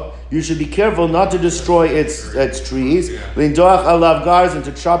eitza, you should be careful not to destroy its trees. Lindoach alav gars, and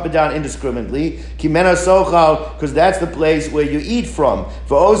to chop it down indiscriminately. Kimena sochal, because that's the place where you eat from.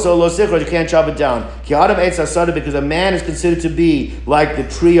 For also lo sichra, you can't chop it down. Ki adam eitz asada, because a man is considered to be like the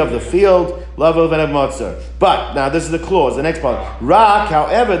tree of the field. But now this is the clause, the next part. Rak,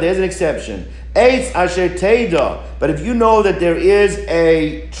 however, there's an exception. Eitz asher teida, but if you know that there is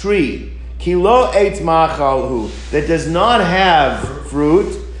a tree, kilo eitz machalhu, that does not have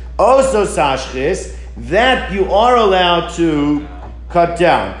fruit, also sashchis, that you are allowed to cut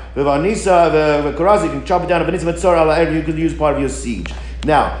down. You can chop it down. You could use part of your siege.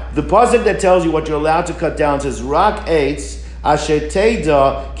 Now, the pasuk that tells you what you're allowed to cut down says rak eitz asher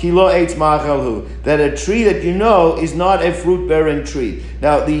teida kilo eitz machalhu, that a tree that you know is not a fruit-bearing tree.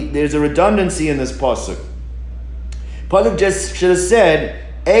 Now, there's a redundancy in this pasuk. Pasuk just should have said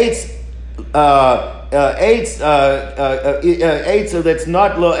eitz so that's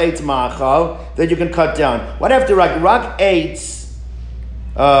not lo eitz machal, that you can cut down. What after rak eitz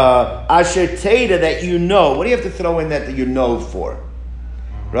asher teida, that you know? What do you have to throw in that you know for?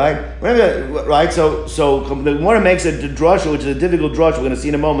 Right? Remember, right? So the Gemara makes a drasha, which is a difficult drasha. We're going to see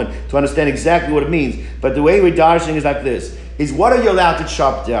in a moment to understand exactly what it means. But the way we're darshing is like this: is what are you allowed to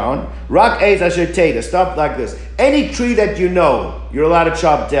chop down? Rak eitz asher teida. Stop like this. Any tree that you know, you're allowed to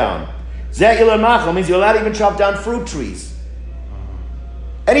chop down. Zeh ilan machal means you're allowed to even chop down fruit trees.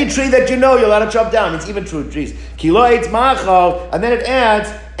 Any tree that you know, you're allowed to chop down. Means even fruit trees. Kilo eitz machal, and then it adds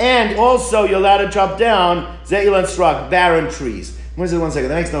And also, you're allowed to chop down ze'il and strak, barren trees. One second,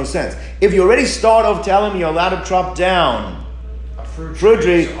 that makes no sense. If you already start off telling me you're allowed to chop down A fruit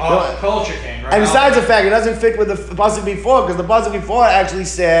tree. Oh, culture cane, right? And besides the fact, it doesn't fit with the pasuk before, because the pasuk before actually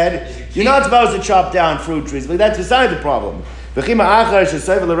said you're not supposed to chop down fruit trees. But that's beside the problem. Since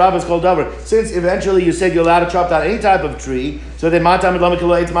eventually you said you're allowed to chop down any type of tree, so then why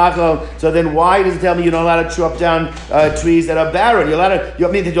does it tell me you're not allowed to chop down trees that are barren? You're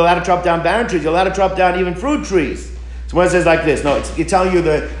allowed to chop down barren trees. You're allowed to chop down even fruit trees. So when it says like this, no, it's telling you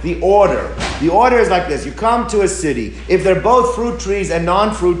the order. The order is like this. You come to a city. If they're both fruit trees and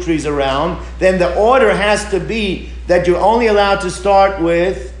non-fruit trees around, then the order has to be that you're only allowed to start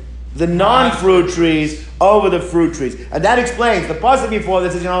with the non-fruit trees over the fruit trees. And that explains the pasuk before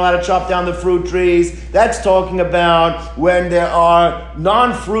that says you're not allowed to chop down the fruit trees. That's talking about when there are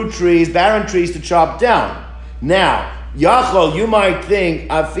non-fruit trees, barren trees to chop down. Now, Yachol, you might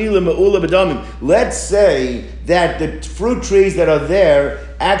think, let's say that the fruit trees that are there,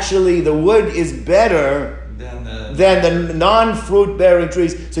 actually the wood is better than the non-fruit bearing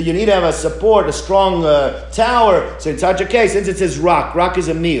trees. So you need to have a support, a strong tower. So in such a case, since it says rock is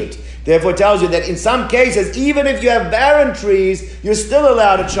a miyut. Therefore it tells you that in some cases, even if you have barren trees, you're still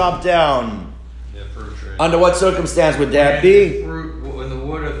allowed to chop down. Yeah, fruit trees. Under what circumstance would that be? When the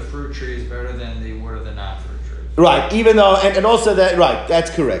wood of the fruit tree is better than the wood of the non-fruit tree. Right, even though, and also that, right,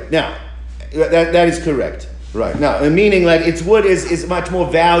 that's correct. Now, that is correct. Right, now, meaning like its wood is much more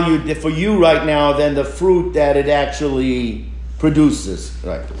valued for you right now than the fruit that it actually produces.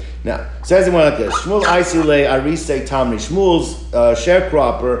 Right. Now, says it like this. Shmuel Aisile Arise Tamri. Shmuel's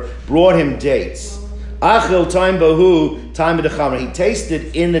sharecropper brought him dates. Achil time bahu time b'dechamra. He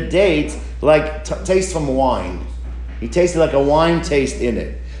tasted in the dates like taste from wine. He tasted like a wine taste in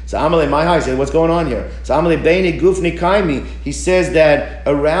it. So Amalei Mahai said, what's going on here? So Amalei Beini Gufni Kaimi. He says that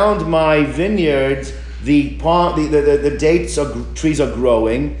around my vineyards the dates trees are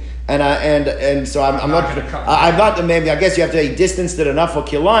growing. And so I'm not maybe I guess you have to distance it enough for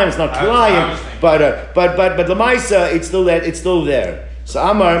kilayim. It's not kilayim, but lemaisa it's still there. So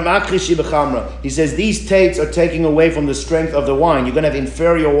Amar Makrishi b'chamra. He says these dates are taking away from the strength of the wine. You're going to have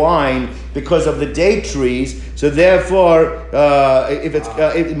inferior wine because of the date trees. So therefore, if it's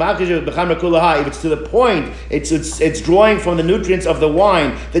Makrishi b'chamra kulahai, if it's to the point, it's drawing from the nutrients of the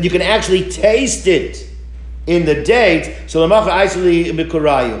wine that you can actually taste it in the date. So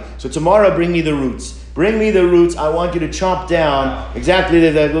tomorrow bring me the roots. Bring me the roots. I want you to chop down exactly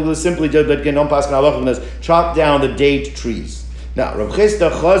simply chop down the date trees. Now, Rav Chisda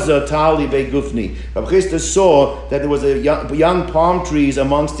chaza tali be'gufni. Rav Chisda saw that there was a young palm trees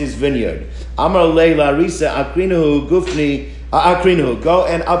amongst his vineyard. Amar leila risa akrinahu gufni akrinahu. Go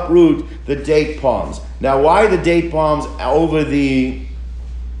and uproot the date palms. Now, why the date palms over the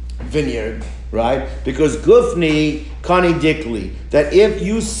vineyard? Right? Because gufni kani dikli, that if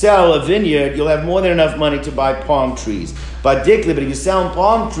you sell a vineyard, you'll have more than enough money to buy palm trees. But dikli, but if you sell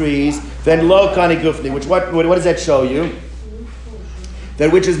palm trees, then lo kani gufni. Which what does that show you?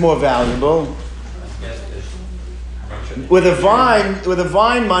 That which is more valuable? With a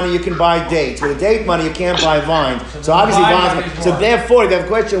vine money you can buy dates. With a date money you can't buy vines. So obviously vines. So therefore, if you have a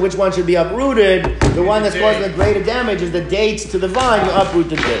question which one should be uprooted, the one that's causing the greater damage is the dates to the vine. You uproot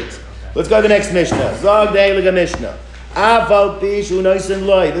the dates. Let's go to the next Mishnah. Zog Deiliga Mishnah. This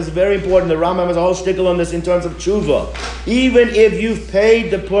is very important. The Rambam has a whole shtickle on this in terms of tshuva. Even if you've paid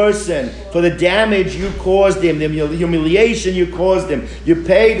the person for the damage you caused him, the humiliation you caused him, you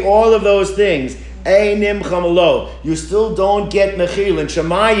paid all of those things, you still don't get mechil. In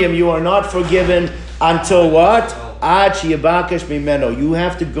Shemayim, you are not forgiven until what? You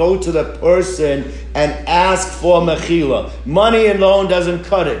have to go to the person and ask for mechila. Money alone doesn't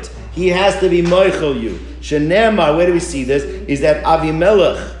cut it. He has to be moichel you. Shenemar, where do we see this? Is that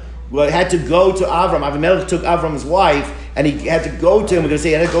Avimelech had to go to Avram. Avimelech took Avram's wife, and he had to go to him. We're going to say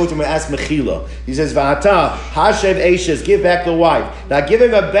he had to go to him and ask mechila. He says, "Va'ata hashev eishes, give back the wife." Now,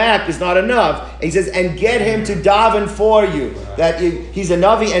 giving her back is not enough. He says, and get him to daven for you. That he's a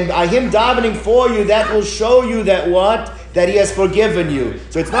navi, and by him davening for you, that will show you that what? That he has forgiven you.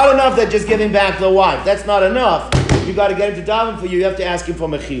 So it's not enough that just giving back the wife. That's not enough. You got to get him to daven for you. You have to ask him for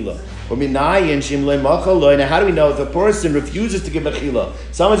mechila. Now, how do we know if a person refuses to give mechila?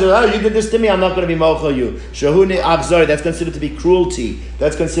 Someone says, "Oh, you did this to me. I'm not going to be mochel you." That's considered to be cruelty.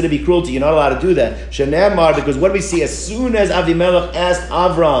 That's considered to be cruelty. You're not allowed to do that. Because what do we see? As soon as Avimelech asked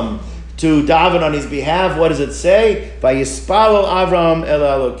Avram to daven on his behalf, what does it say? Vayispalel Avram el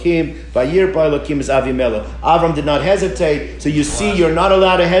Elokim, vayirpa Elokim is Avimelech. Avram did not hesitate. So you see, you're not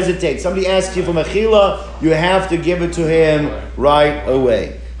allowed to hesitate. Somebody asks you for mechila, you have to give it to him right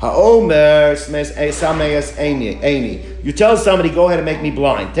away. Ha'omer smes sameas eini. You tell somebody, go ahead and make me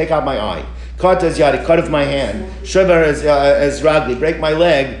blind. Take out my eye. Cut as yadi, cut off my hand. Shover as ragli, break my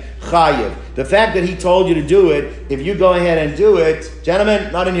leg. Chayiv. The fact that he told you to do it, if you go ahead and do it,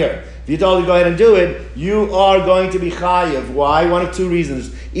 gentlemen, not in here. If you told you to go ahead and do it, you are going to be chayiv. Why? One of two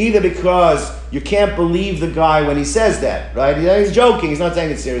reasons. Either because you can't believe the guy when he says that, right? He's joking, he's not saying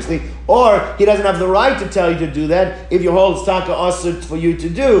it seriously. Or he doesn't have the right to tell you to do that. If you hold tzaka asur for you to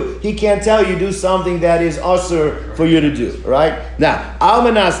do, he can't tell you do something that is asur for you to do, right? Now,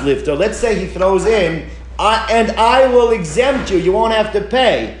 almanas lifter, let's say he throws in, and I will exempt you, you won't have to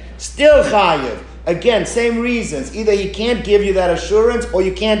pay. Still chayiv. Again, same reasons. Either he can't give you that assurance, or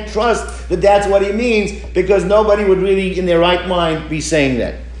you can't trust that that's what he means, because nobody would really, in their right mind, be saying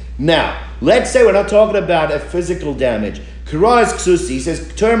that. Now, let's say we're not talking about a physical damage. Kura is ksusi. He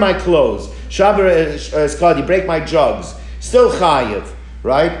says, turn my clothes. Shaber skadi, break my jugs. Still chayiv,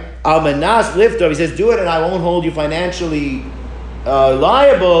 right? Almanas lifter. He says, do it, and I won't hold you financially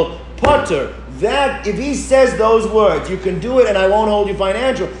liable. Potter. That if he says those words, you can do it, and I won't hold you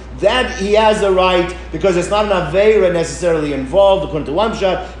financial. That he has a right, because it's not an aveira necessarily involved, according to one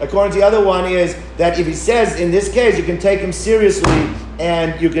shot. According to the other one is that if he says, in this case, you can take him seriously,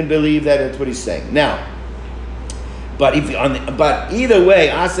 and you can believe that that's what he's saying. Now, but either way,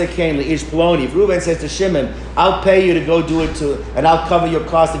 Asa Kain Ish Ploni, if Reuben says to Shimon, I'll pay you to go do it to, and I'll cover your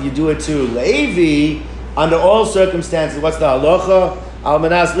cost if you do it to Levi, under all circumstances, what's the halacha?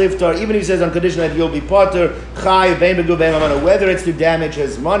 Almanas liftar, even if he says on condition that you'll be potter, chay, vein begu, vein amana, whether it's to damage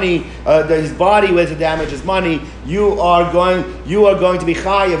his money, his body, whether to damage his money, you are going to be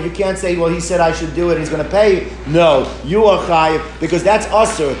chayiv. You can't say, well, he said I should do it, he's going to pay. No, you are chayiv, because that's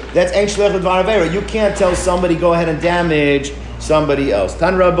usur, that's ein shlech l'dvar avera. You can't tell somebody, go ahead and damage somebody else.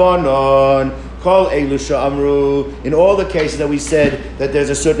 Tan rabbanon, kol elusha amru, in all the cases that we said that there's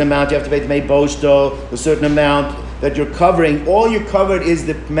a certain amount you have to pay to make boshto, a certain amount that you're covering, all you covered is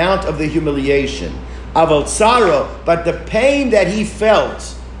the amount of the humiliation. Aval tsaro, but the pain that he felt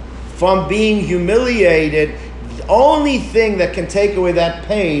from being humiliated, the only thing that can take away that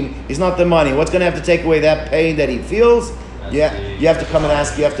pain is not the money. What's going to have to take away that pain that he feels? Yeah, you have to come and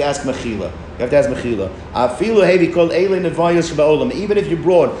ask. You have to ask mechila. You have to ask mechila. Even if you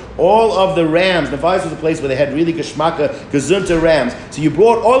brought all of the rams, Nevayos was a place where they had really geshmaka, gezunta rams. So you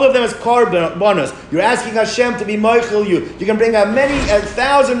brought all of them as korbanos. You're asking Hashem to be moichel you. You can bring out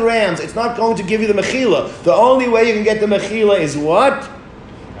 1,000 rams. It's not going to give you the mechila. The only way you can get the mechila is what?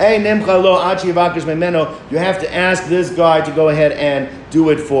 You have to ask this guy to go ahead and do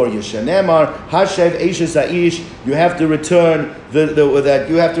it for you. Shenemar hashev eishes aish. You have to return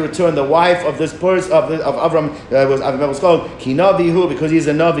the wife of this person of Avram was called Kinavihu, because he's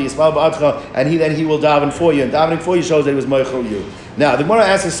a navi, and he will daven for you. And davening for you shows that he was moichel you. Now the Gemara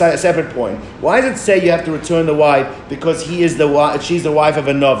asks a separate point. Why does it say you have to return the wife because she's the wife of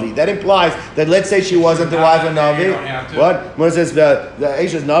a navi? That implies that, let's say she wasn't the wife of a navi. You don't have to. What? When it says the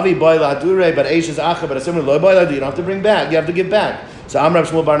Eish is navi boy la dure, but Eish is acha, but a similar loy boy la, you don't have to bring back. You have to give back. So Amrab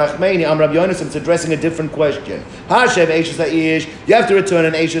Shmuel Bar Nachmani, Amrab Yonason, it's addressing a different question. Hashev Eishes Aish, you have to return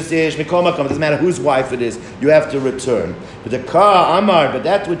an Eishes Ish, Mikol Makom, it doesn't matter whose wife it is, you have to return. But the Ka Amar, but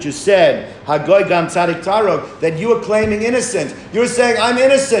that's what you said, Hagoy Gam Tzadik Tarok, that you are claiming innocence. You're saying, I'm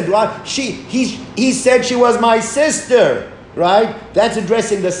innocent. He said she was my sister. Right? That's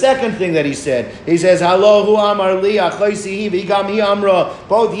addressing the second thing that he said. He says, Halohu Amar Li Achoisihi Vigam Hi Amra.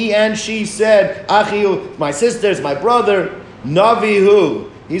 Both he and she said, Achiu, my sister's my brother. Navihu.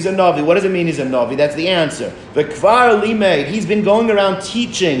 He's a Navi. What does it mean he's a Navi? That's the answer. The Kvar Limeid. He's been going around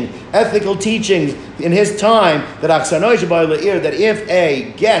teaching, ethical teachings in his time, that if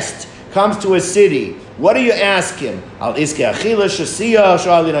a guest comes to a city, what do you ask him? You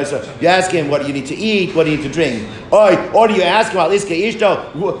ask him, what do you need to eat? What do you need to drink? Or do you ask him,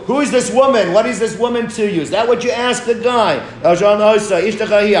 who is this woman? What is this woman to you? Is that what you ask the guy?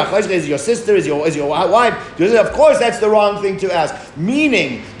 Is your sister? Is your wife? Of course, that's the wrong thing to ask.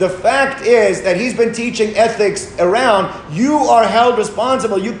 Meaning, the fact is that he's been teaching ethics around. You are held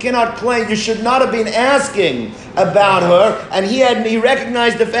responsible. You cannot claim. You should not have been asking about her. And he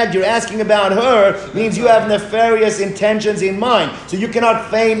recognized the fact you're asking about her means you have nefarious intentions in mind. So you cannot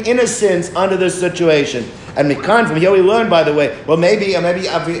feign innocence under this situation. And Mikan, from here we learn, by the way, well, maybe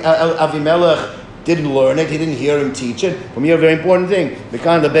Avimelech didn't learn it, he didn't hear him teach it. From here, a very important thing,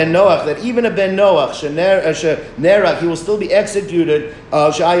 Mikan, the Ben Noach, that even a Ben Noach, Nerach, he will still be executed.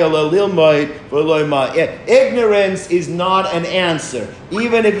 Ignorance is not an answer.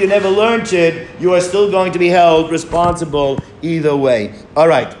 Even if you never learned it, you are still going to be held responsible either way. All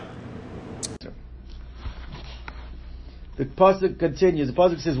right. The pasuk continues. The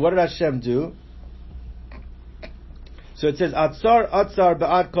pasuk says, "What did Hashem do?" So it says, "Atzar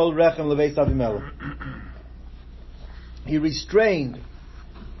ba'ad kol rechem lebeis Avimelech." He restrained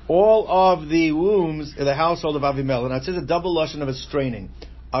all of the wombs in the household of Avimelech. Now it says a double lashon of a straining.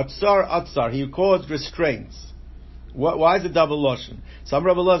 Atzar. He caused restraints. Why is it double lashon? Some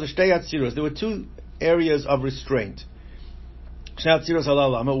Rabbi Lazar shtei atziros. There were two areas of restraint. Why is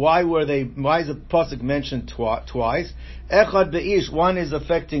the pasuk mentioned twice? Echad beish, one is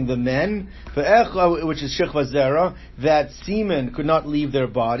affecting the men, which is shechva zera, that semen could not leave their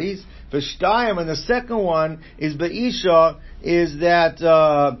bodies. V'shtayim, and the second one is beisha, is that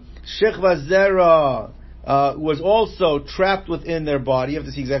shechva zera was also trapped within their body. You have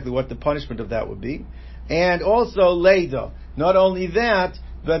to see exactly what the punishment of that would be. And also leida. Not only that,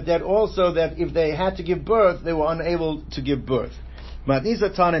 but that also that if they had to give birth, they were unable to give birth.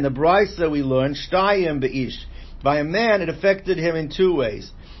 Matnisatan, in the Brisa we learned, Shtayim be'ish. By a man, it affected him in two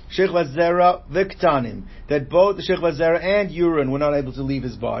ways. Shechva zera v'ktanim. That both the shechva zera and urine were not able to leave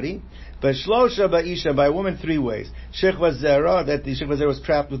his body. But shlosha ba'isha, by a woman, three ways. Shechva zera, that the shechva zera was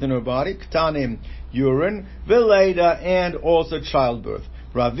trapped within her body. Ktanim, urine. V'leida, and also childbirth.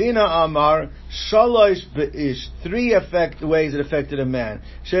 Ravina Amar, shalosh be'ish. Three ways it affected a man.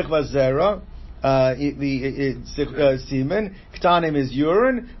 Shechva zera, semen, ktanim is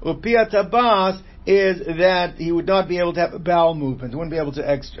urine, upia tabas is that he would not be able to have a bowel movement, he wouldn't be able to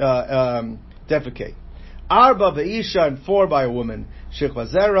defecate. Arba ve'isha, and four by a woman, shechva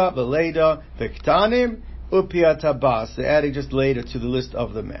zera, v'leida, v'ktanim, upia tabas. They're adding just later to the list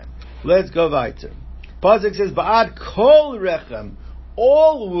of the men. Let's go weiter. Pasuk says, ba'ad kol rechem,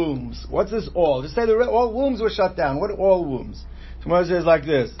 all wombs. What's this all? Just say all wombs were shut down. What are all wombs? Tomorrow says like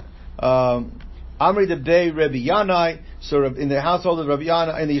this. Amri de Bey Rabbi Yanai. So in the household of Rabbi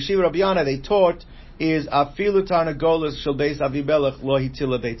Yanai, in the yeshiva Rabbi Yanai, they taught is afilu tarnagolas shel beis Avimelech lo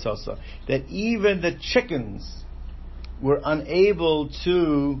hitila beitzasa. That even the chickens were unable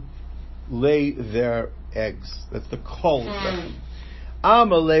to lay their eggs. That's the kol.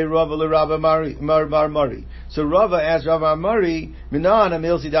 Amalei Rava le Rabbi Mari. So Rava asked Rabbi Mari, Minan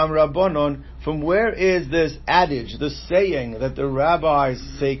amil sidam rabbonon. From where is this adage, this saying that the rabbis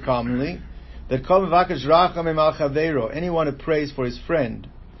say commonly, that kol mevakash racham emal chaveiro, anyone who prays for his friend,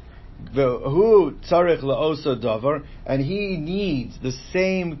 who tzarich la'osa davar, and he needs the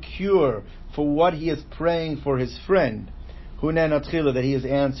same cure for what he is praying for his friend, hu nenatchila, that he is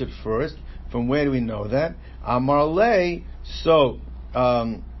answered first. From where do we know that? Amar lei, so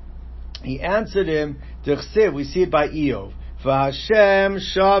he answered him, we see it by Eov. V'Hashem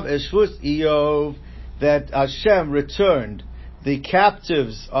shav eshvus Eov, that Hashem returned the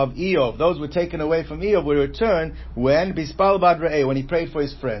captives of Eov. Those were taken away from Eov were returned when Bispal Bad Re'eh, when he prayed for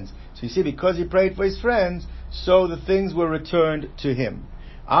his friends. So you see, because he prayed for his friends, so the things were returned to him.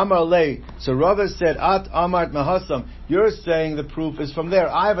 Amar lei. So Rava said, At Amart Mahasam, you're saying the proof is from there.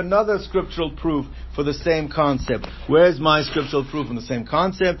 I have another scriptural proof for the same concept. Where's my scriptural proof on the same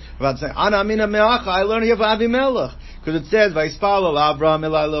concept? About saying, Ana Amina Me'acha, I learned here from Avimelech. Because it says, Vayispal al Avram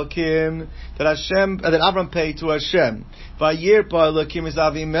el Elokim, that Avram paid to Hashem. Vayirpa Elokim is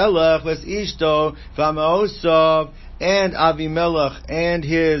Avimelech, ves Ishto, Vamaosov, and Avimelech and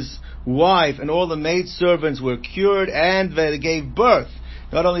his wife and all the maidservants were cured and they gave birth.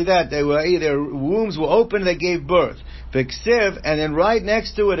 Not only that, their wombs were open, they gave birth. V'ksiv, and then right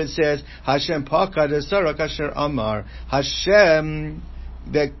next to it says, Hashem pakad esara kasher amar. Hashem,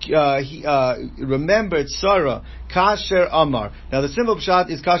 that remembered Sarah, kasher amar. Now the simple pshat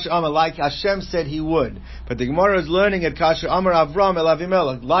is kasher amar, like Hashem said he would. But the Gemara is learning at kasher amar Avram el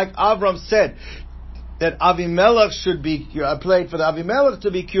Avimelech. Like Avram said, that Avimelech should be prayed for the Avimelech to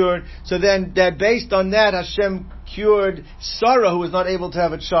be cured. So then, that based on that, Hashem cured Sarah, who was not able to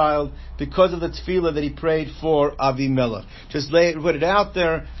have a child, because of the tefillah that he prayed for Avimelech. Just put it out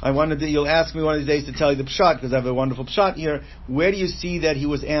there. You'll ask me one of these days to tell you the pshat, because I have a wonderful pshat here. Where do you see that he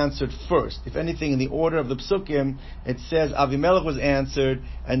was answered first? If anything, in the order of the psukim, it says Avimelech was answered,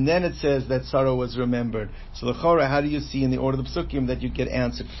 and then it says that Sarah was remembered. So l'chora, how do you see in the order of the psukim that you get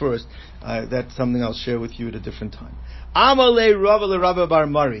answered first? That's something I'll share with you at a different time. Amalei Rava le Rabbi Bar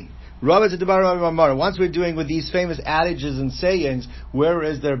Mari. Once we're doing with these famous adages and sayings, where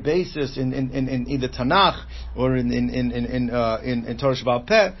is their basis in either Tanakh or in Torah Sheba'al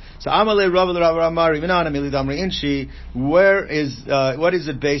Peh? So Amalei Rava Rabbi Amari Minana Mili Damri Inshi. Where is what is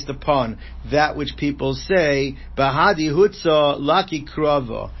it based upon? That which people say Bahadi Hutza Laki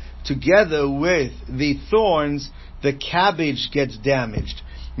Krava. Together with the thorns, the cabbage gets damaged.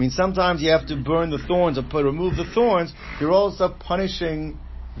 I mean, sometimes you have to burn the thorns or remove the thorns. You're also punishing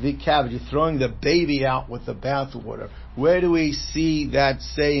the cabbage. You're throwing the baby out with the bathwater. Where do we see that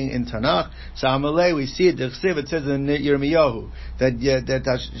saying in Tanakh? So Amalei, we see it. It says in Yirmiyahu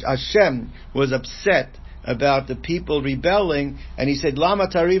that Hashem was upset about the people rebelling, and he said, Lama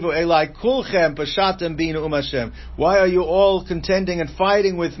tarivu elai kulchem pashatem binu Hashem. Why are you all contending and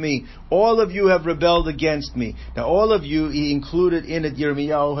fighting with me? All of you have rebelled against me. Now, all of you, he included in it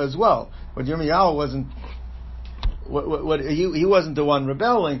Yirmiyahu as well. But Yirmiyahu wasn't. He wasn't the one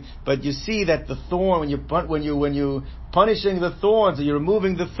rebelling, but you see that the thorn, when you punishing the thorns or you're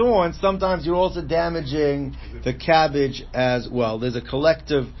removing the thorns, sometimes you're also damaging the cabbage as well. There's a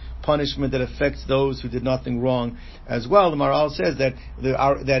collective punishment that affects those who did nothing wrong as well. The Maral says that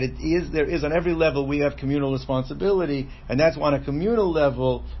there is on every level we have communal responsibility, and that's why on a communal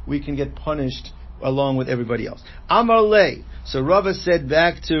level we can get punished along with everybody else. Amar lei. So Rava said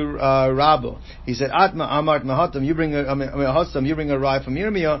back to Rabbi. He said, Atma amart mahatam, you bring a raya from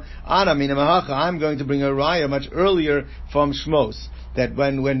Yirmiyah. Ana mina mahacha, I'm going to bring a raya much earlier from Shmos. That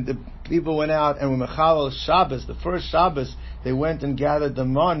when the people went out and when Mechalel Shabbos, the first Shabbos, they went and gathered the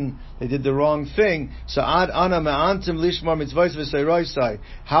man, they did the wrong thing. So ad ana me'antim lishmar mitzvos v'seiroisai.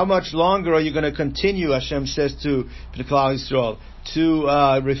 How much longer are you going to continue, Hashem says to Klal Yisrael, to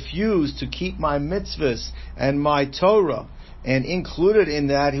refuse to keep my mitzvahs and my Torah? And included in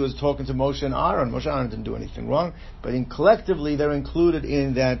that, he was talking to Moshe and Aaron. Moshe and Aaron didn't do anything wrong, but collectively they're included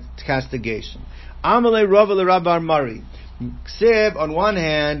in that castigation. Amalei Rava l'Rabbi Mari. Ksiv, on one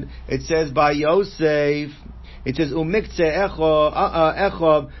hand, it says by Yosef, it says umikze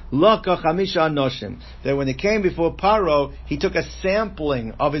echob laka chamisha anoshim, that when they came before Paro, he took a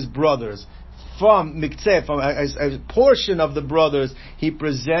sampling of his brothers from mikze, from a portion of the brothers he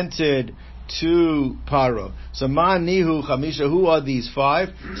presented to Paro. So ma nihu chamisha, who are these five?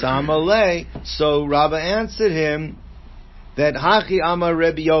 So Amalei. So Rabbi answered him that Hachi Amar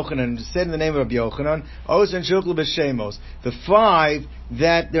Rabbi Yochanan, said in the name of Rabbi Yochanan, Os and Shukla B'Shemos, the five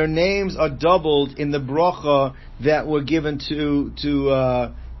that their names are doubled in the bracha that were given to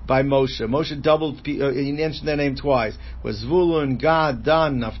by Moshe. Moshe doubled, he mentioned their name twice. Was Zvulun, Gad,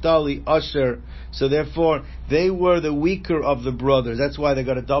 Dan, Naphtali, Asher. So therefore, they were the weaker of the brothers. That's why they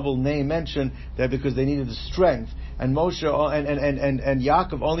got a double name mentioned there, because they needed the strength. And Moshe and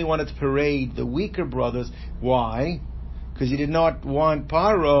Yaakov only wanted to parade the weaker brothers. Why? Because he did not want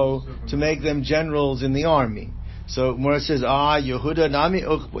Paro to make them generals in the army. So Mora says, Yehuda nami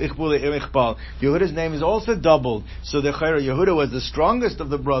ichbal. Yehuda's name is also doubled. So the Yehuda was the strongest of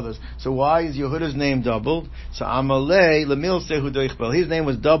the brothers. So why is Yehuda's name doubled? So Amalei lemil sehuda ichbal. His name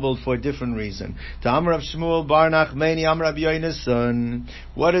was doubled for a different reason. To Amar of Shmuel bar Nachmeni Amar Rabbi Yoina's son.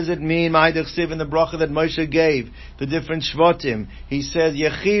 What does it mean? Ma'idach in the bracha that Moshe gave the different shvatim. He said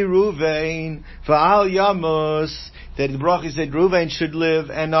Yechi Ruvain fa'al Yamos. That the bracha said Ruvain should live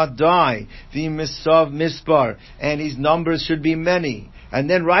and not die. The misav mispar, and his numbers should be many. And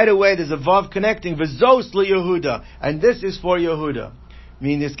then right away there's a vav connecting v'zos leYehuda, and this is for Yehuda. I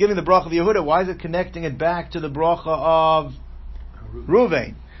mean, it's giving the bracha of Yehuda. Why is it connecting it back to the bracha of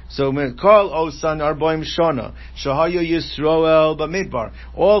Ruvain? So Kol Osan Arboim Shona Shahayu Yisroel Bamidbar.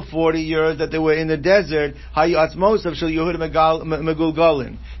 All 40 years that they were in the desert, Hayu Atzmosav Shal Yehuda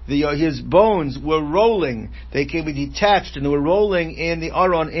Megulgalin. His bones were rolling. They came detached and they were rolling in the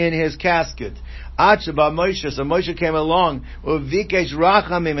Aron in his casket. Achaba Moshe. So Moshe came along, Uvikesh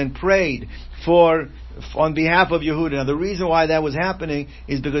Rachamim, and prayed on behalf of Yehuda. Now the reason why that was happening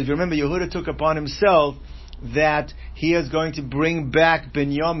is because, you remember, Yehuda took upon himself that he is going to bring back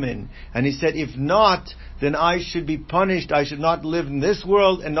Binyamin. And he said, if not, then I should be punished. I should not live in this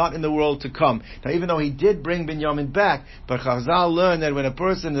world and not in the world to come. Now, even though he did bring Binyamin back, but Chazal learned that when a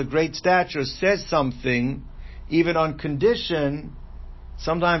person of great stature says something, even on condition,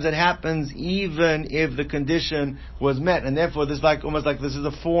 sometimes it happens even if the condition was met. And therefore, this is almost like this is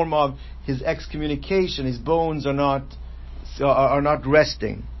a form of his excommunication. His bones are not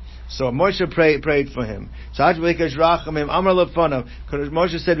resting. So Moshe prayed for him. So Moshe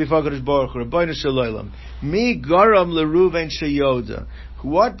said before Kadosh Baruch Hu, Rabbeinu Shalom, Mi garam leRuvain sheyoda.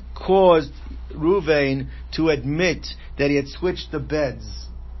 What caused Ruvain to admit that he had switched the beds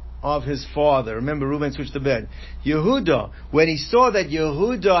of his father? Remember, Ruvain switched the bed. Yehuda, when he saw that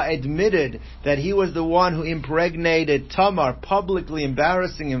Yehuda admitted that he was the one who impregnated Tamar, publicly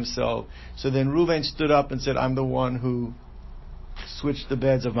embarrassing himself, so then Ruvain stood up and said, I'm the one who switched the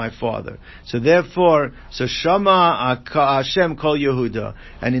beds of my father. So therefore, Shama Hashem kol Yehuda.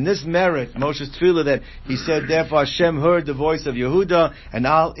 And in this merit, Moshe's tefillah, that he said, therefore Hashem heard the voice of Yehuda, and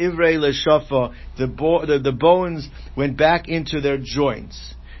al ivrei leshafa, the bones went back into their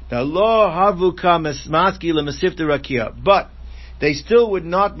joints. Now, lo havuka maski lemesifta rakia. But they still would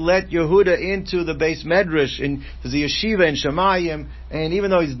not let Yehuda into the base medrash, in the yeshiva in Shemayim, and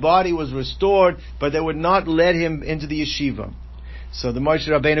even though his body was restored, but they would not let him into the yeshiva. So the Moshe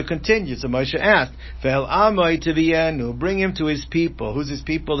Rabbeinu continued. So Moshe asked, "Ve'el Amoi Tivienu, bring him to his people." Who's his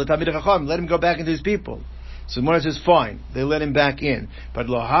people? The Talmidei Chacham. Let him go back into his people. So Moshe says, fine. They let him back in. But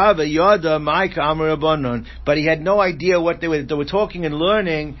Lo Hava Yoda Ma'ika Amar Rabbanon. But he had no idea what they were talking and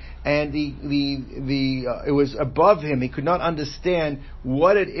learning, and it was above him. He could not understand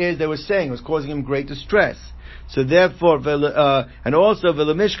what it is they were saying. It was causing him great distress. So therefore, and also,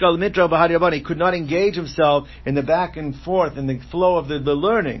 he could not engage himself in the back and forth, in the flow of the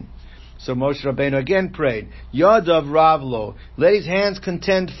learning. So Moshe Rabbeinu again prayed, Yadav Ravlo, let his hands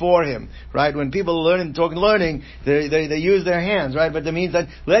contend for him. Right? When people are learning, they use their hands, right? But that means that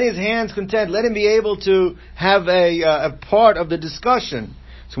let his hands contend, let him be able to have a part of the discussion.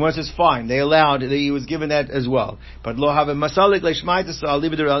 So Moshe says, fine, they allowed, he was given that as well. But lo have a masalik leishmaitasa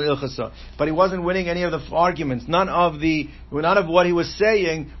alibidur al ilchasa. But he wasn't winning any of the arguments. None of what he was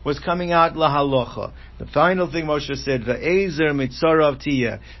saying was coming out lahalocha. The final thing Moshe said, Va'ezer mitzarav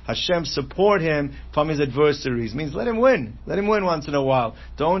tiyeh. Hashem support him from his adversaries. Means let him win. Let him win once in a while.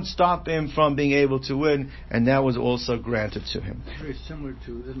 Don't stop him from being able to win. And that was also granted to him. It's very similar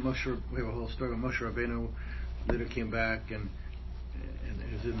to Moshe. We have a whole story of Moshe Rabbeinu later came back and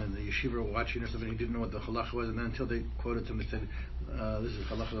he was in the yeshiva watching or something. He didn't know what the halacha was, and then until they quoted him, they said, "This is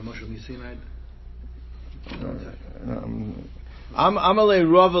halacha of Moshe Sinai." Amalei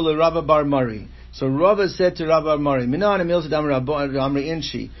Rava le Rabba Bar Mari. So Rava said to Rabba Bar Mari, "Minan emil sedam Amri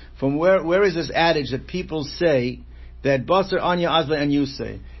Inshi." From where is this adage that people say that Basar Anya Azla and you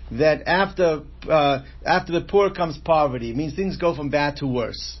say that after the poor comes poverty? It means things go from bad to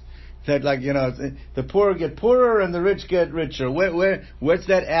worse. That the poor get poorer and the rich get richer. What's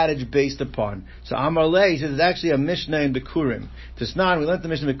that adage based upon? So Amar Lei says it's actually a Mishnah in Bikurim. Tasnan, we learned the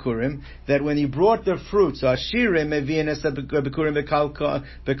Mishnah in Bikurim that when he brought their fruit, so Ashirim Mevi'enes Bikurim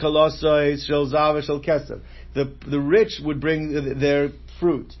Bekalosoi Shel Zava Shel Kesef. The rich would bring their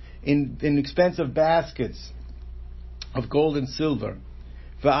fruit in expensive baskets of gold and silver.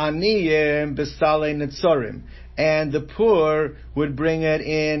 Va'aniyim Besale Netzorim. And the poor would bring it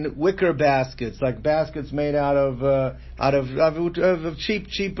in wicker baskets, like baskets made out of cheap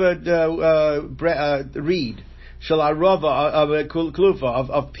reed, shalarova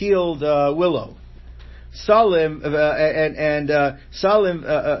of peeled willow. Salim Salim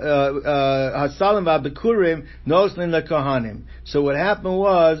Bikurim Noslin leKohanim. So what happened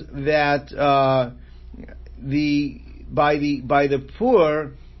was that by the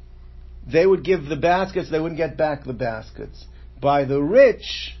poor, they would give the baskets, they wouldn't get back the baskets. By the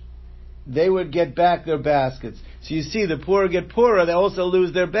rich, they would get back their baskets. So you see, the poor get poorer, they also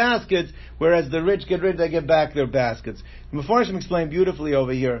lose their baskets, whereas the rich get rich, they get back their baskets. And before I should explain beautifully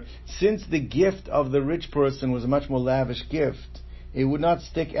over here, since the gift of the rich person was a much more lavish gift, it would not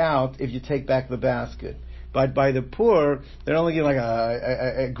stick out if you take back the basket. But by the poor, they're only giving like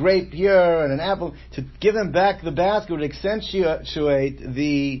a grape here and an apple. To give them back the basket would accentuate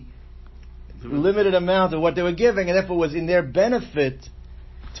the limited amount of what they were giving, and therefore it was in their benefit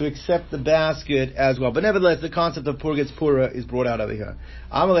to accept the basket as well. But nevertheless, the concept of poor gets poorer is brought out over here.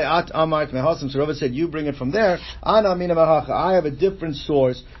 Amalei at amart mehasam. So Rava said, you bring it from there. Ana mina mahacha. I have a different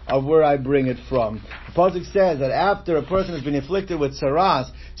source of where I bring it from. The pasuk says that after a person has been afflicted with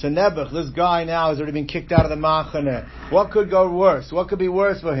saras, so Nebuch, this guy now has already been kicked out of the machane. What could go worse? What could be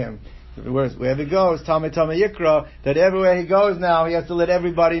worse for him? Wherever he goes, Tameh Yikra, that everywhere he goes now, he has to let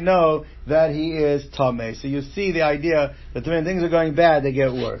everybody know that he is Tameh. So you see the idea that when things are going bad, they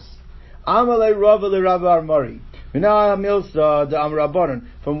get worse. Amalei Rava le Rabba Armari.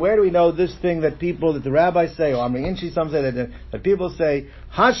 From where do we know this thing that the rabbis say, or Amri Inchi, some say that people say,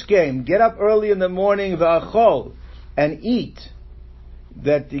 Hashkem, get up early in the morning, v'achol, and eat.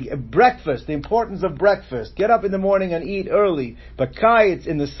 That the breakfast, the importance of breakfast. Get up in the morning and eat early. But it's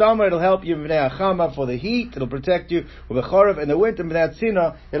in the summer, it'll help you for the heat, it'll protect you. In the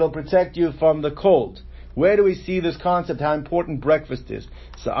winter, it'll protect you from the cold. Where do we see this concept, how important breakfast is?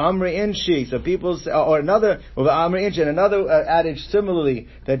 So Amri Inshi, so people say, or another Amri Inshi, and another adage similarly,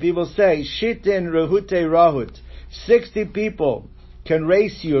 that people say, Shitin Rahute Rahut. 60 people can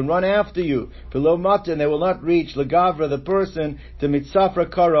race you and run after you. Below matan, they will not reach Lagavra, the person, the Mitzafra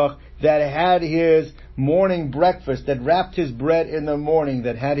Karach, that had his morning breakfast, that wrapped his bread in the morning,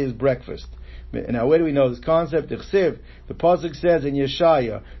 that had his breakfast. Now, where do we know this concept? The pasuk says in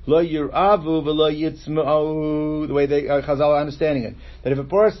Yeshaya, Lo yiravu v'lo yitzma'u, the way Chazal are understanding it, that if a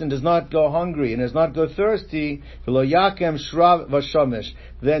person does not go hungry and does not go thirsty, v'lo yakem shrav v'shomesh,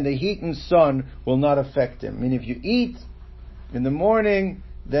 then the heat and sun will not affect him. I mean, if you eat, in the morning,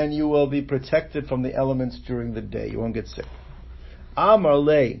 then you will be protected from the elements during the day. You won't get sick. Amar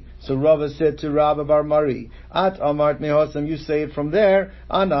lei. So Rava said to Rabbi Bar Mari, At amart mehosam, you say it from there.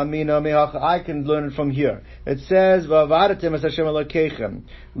 Ana mina mehacha, I can learn it from here. It says, V'avadatem es Hashem Elokeichem.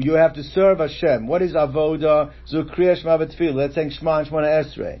 You have to serve Hashem. What is avoda? Zukriya shma v'tfil. Let's sing Shema and Shmona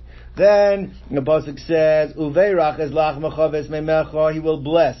Esrei. Then the pasuk says, Uveirach es lach mechaves memecha. He will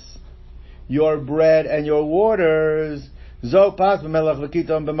bless your bread and your waters. That's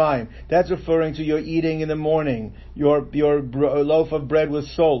referring to your eating in the morning, your loaf of bread with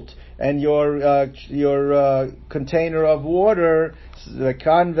salt, and your container of water,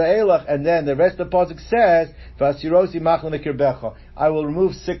 and then the rest of the pasuk says, I will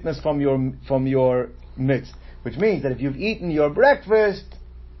remove sickness from your midst, which means that if you've eaten your breakfast,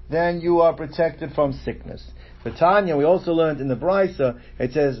 then you are protected from sickness. For Tanya, we also learned in the Brisa,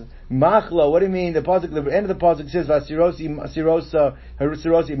 it says, Machla, what do you mean? The end of the pasuk says, Vasirosi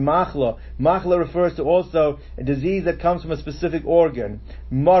machla. Machla refers to also a disease that comes from a specific organ.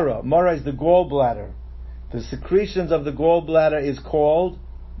 Mara is the gallbladder. The secretions of the gallbladder is called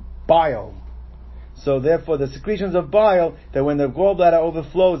bile. So therefore, the secretions of bile, that when the gallbladder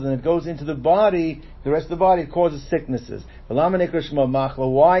overflows and it goes into the body, the rest of the body, it causes sicknesses. Why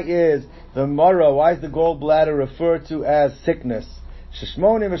is the mara, why is the gallbladder referred to as sickness? Because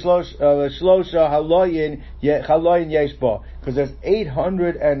there's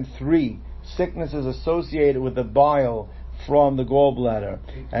 803 sicknesses associated with the bile from the gallbladder.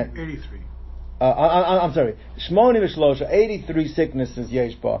 83. I'm sorry. 83 sicknesses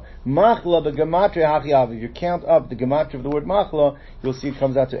yeshba. Machla begematria hachiav. If you count up the gematria of the word machla, you'll see it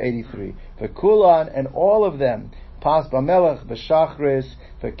comes out to 83. The kulan, and all of them, pas b'melech b'shachris,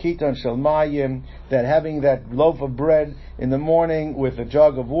 v'kiton shel mayim, that having that loaf of bread in the morning with a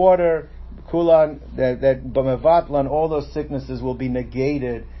jug of water, kulan, that b'mevatlan, all those sicknesses will be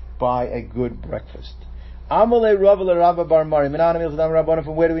negated by a good breakfast. Amale Rava Rabba Bar Mari.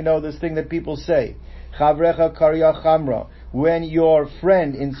 From where do we know this thing that people say? Chavrecha karya chamra. When your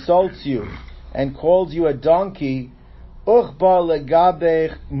friend insults you and calls you a donkey, uchba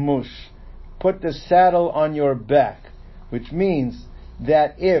legabech mush. Put the saddle on your back. Which means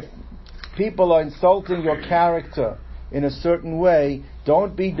that if people are insulting your character in a certain way,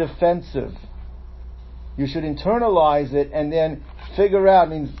 don't be defensive. You should internalize it and then figure out,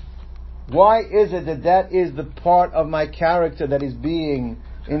 why is it that is the part of my character that is being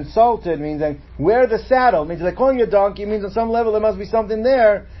insulted? Means that wear the saddle. Means they're calling you a donkey. Means on some level there must be something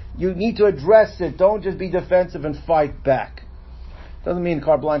there. You need to address it. Don't just be defensive and fight back. Doesn't mean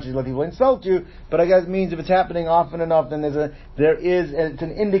carte blanche let people insult you, but I guess it means if it's happening often enough, then it's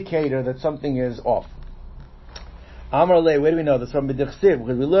an indicator that something is off. Amar Le, where do we know this from? Because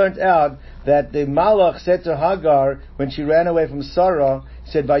we learned out that the Malach said to Hagar when she ran away from Sarah,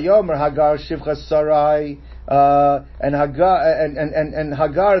 said, "Vayomer Hagar shivcha Sarai," and Hagar,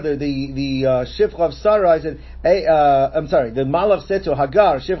 the shivcha of Sarai said, the Malach said to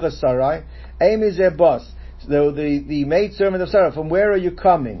Hagar shivcha Sarai, "Amy zebos," the maidservant of Sarah, from where are you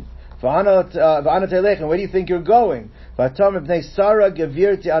coming? Where do you think you're going?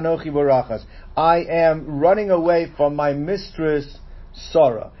 I am running away from my mistress,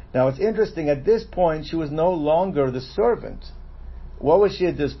 Sarah. Now it's interesting, at this point she was no longer the servant. What was she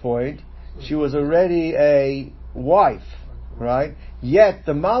at this point? She was already a wife, right? Yet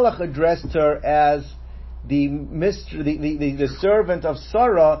the Malach addressed her as the servant of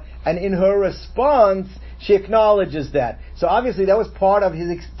Sarah, and in her response she acknowledges that. So obviously that was part of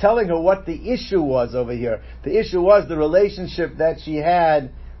his telling her what the issue was over here. The issue was the relationship that she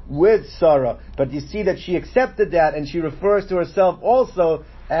had with Sarah. But you see that she accepted that, and she refers to herself also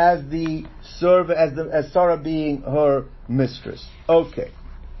as the servant, as Sarah being her mistress. Okay.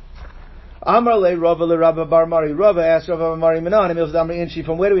 Amar le Rava le Rabba Bar Mari. Rava asked Rabbi Bar Mari, Menan Milsa Amri Inshi.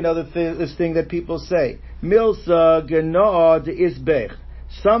 From where do we know this thing that people say? Milsa Genoa de Isbech.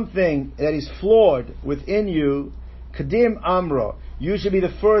 Something that is flawed within you. Kadim Amra. You should be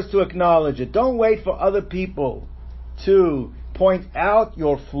the first to acknowledge it. Don't wait for other people to point out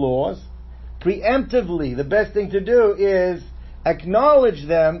your flaws. Preemptively, the best thing to do is acknowledge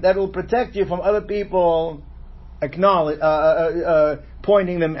them. That will protect you from other people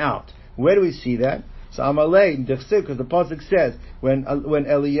pointing them out. Where do we see that? So Amalei, because the pasuk says when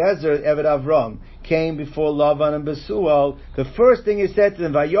Eliezer, Eved Avram, came before Lavan and Besuel, the first thing he said to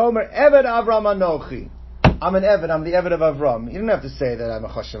them, Vayomer Eved Avram Anochi. I'm an Eved, I'm the Eved of Avram. You don't have to say that I'm a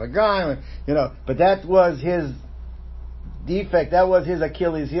Choshev guy, but that was his defect, that was his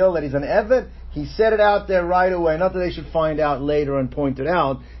Achilles heel, that he's an Eved. He said it out there right away, not that they should find out later and point it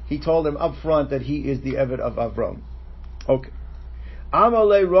out. He told them up front that he is the Eved of Avram. Okay.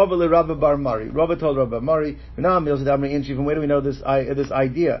 Amale Rava le Rabbi Bar Mari. Rava told Rabbi Bar Mari, from where do we know this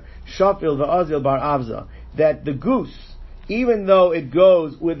idea? Shafil va'azil bar avza, that the goose, even though it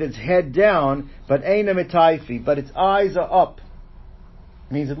goes with its head down, but eina mitaifi, but its eyes are up.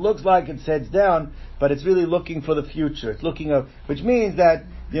 It means it looks like its head's down, but it's really looking for the future. It's looking up, which means that,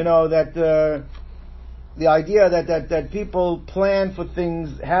 the idea that people plan for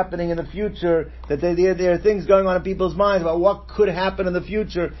things happening in the future, that there are things going on in people's minds about what could happen in the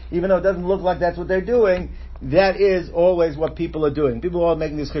future, even though it doesn't look like that's what they're doing, that is always what people are doing. People are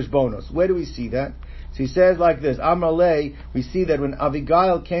making these cheshbonos. Where do we see that? So he says like this, Amrale, we see that when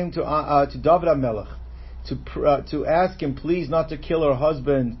Abigail came to David HaMelech, to ask him please not to kill her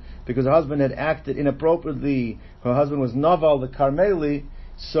husband, because her husband had acted inappropriately, her husband was Naval the Carmeli,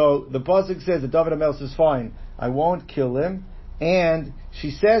 so the pasuk says that David HaMelech says, fine, I won't kill him. And she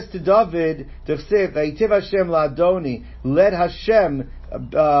says to David, "V'yitiv Hashem la'adoni, let Hashem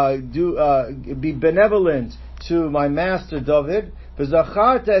be benevolent to my master David.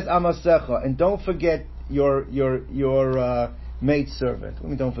 V'zacharta es amasecha, and don't forget your maidservant." What do you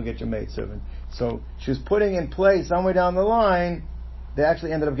mean, don't forget your maidservant? So she was putting in place somewhere down the line. They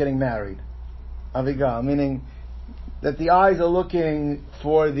actually ended up getting married. Avigal, meaning that the eyes are looking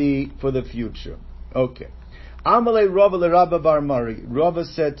for the future. Okay. Amalei Rava le Rabbi Bar Mari. Rava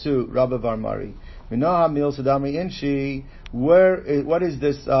said to Rabbi Bar Mari, what is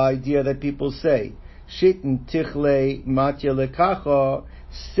this idea that people say? Shitin tichle matya lekacha,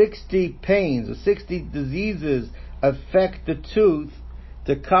 60 pains or 60 diseases affect the tooth.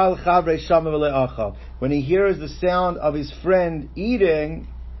 The kal chavre shama v'le'achav, when he hears the sound of his friend eating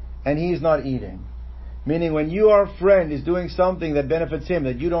and he's not eating. Meaning, when your friend is doing something that benefits him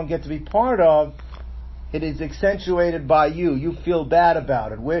that you don't get to be part of, it is accentuated by you. You feel bad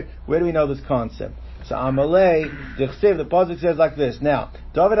about it. Where do we know this concept? So Amalei, the pasuk says like this. Now,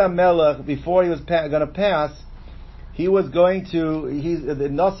 David HaMelech, before he was going to pass, he was going to, the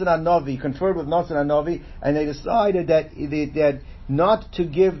Nasan HaNavi, conferred with Nasan HaNavi, and they decided that not to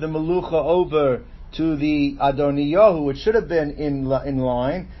give the Melucha over to the Adoniyahu, which should have been in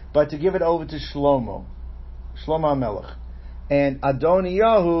line, but to give it over to Shlomo HaMelech. And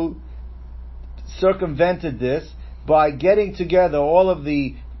Adoniyahu circumvented this by getting together all of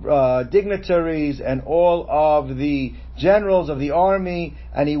the dignitaries and all of the generals of the army,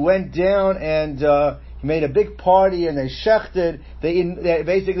 and he went down and he made a big party, and they shechted. They're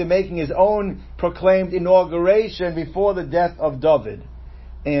basically making his own proclaimed inauguration before the death of David.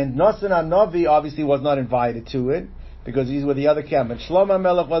 And Nasan HaNavi obviously was not invited to it, because he's with the other camp. And Shlomo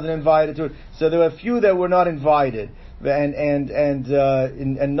HaMelech wasn't invited to it. So there were a few that were not invited. And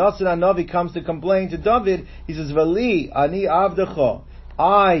Nasan HaNavi comes to complain to David. He says, "Vali ani avdecha,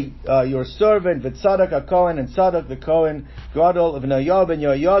 I, your servant, v'tzadak HaKohen, and Tzadak the Kohen, Gadol of Nayab and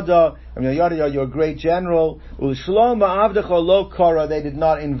Yoyada, and Yoyada, your great general, Shlomo avdecha lo kara, they did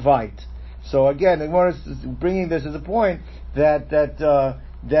not invite." So again, the Gemara is bringing this as a point that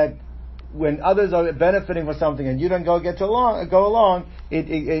when others are benefiting from something and you don't go along, it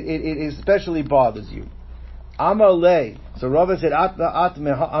especially bothers you. Amalei. So Rava said, Amart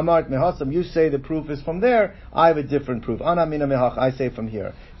mehasam, you say the proof is from there, I have a different proof. Ana mina mehach, I say from here.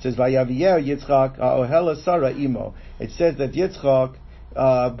 It says, Vayaviyer Yitzchak ohela Sarah imo. It says that Yitzchak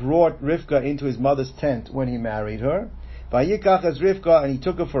brought Rivka into his mother's tent when he married her. Vayikach as Rivka, and he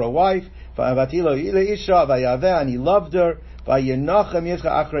took her for a wife. Vayavatilo isha, vayaveh, and he loved her. Vayinachem Yitzchak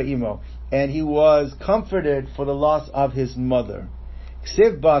achra imo, and he was comforted for the loss of his mother.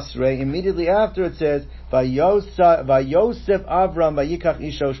 Ksiv Basre, immediately after it says, Vayosef Avram Vayikach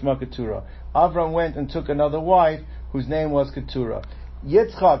Isha Shma Keturah. Avram went and took another wife whose name was Keturah.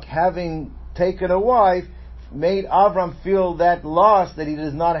 Yitzchak, having taken a wife, made Avram feel that loss, that he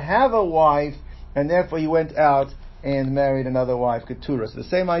does not have a wife, and therefore he went out and married another wife, Keturah. So the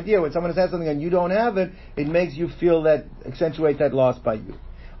same idea, when someone has something and you don't have it, it makes you feel that, accentuate that loss by you.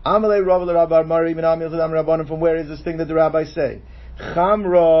 Amalei Rabbi Rabbi Mari Min Amil Zadam Rabbanim, from where is this thing that the rabbis say?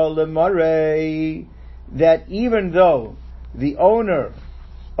 Chamra lemarei, that even though the owner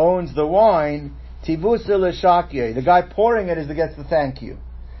owns the wine, tivusa l'shakye, the guy pouring it is the gets the thank you.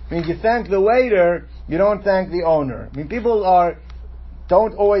 I mean, you thank the waiter, you don't thank the owner. I mean, people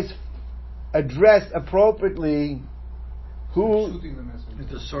don't always address appropriately who.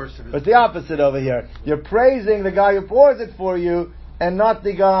 It's the source of it. It's the opposite over here. You're praising the guy who pours it for you, and not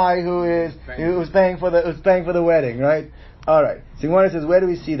the guy who's paying for the wedding, right? All right. So Gemara says, where do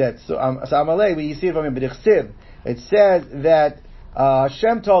we see that? So Amalei, we see it from B'dichsiv. It says that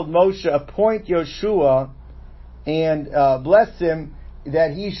Hashem told Moshe, appoint Yeshua and bless him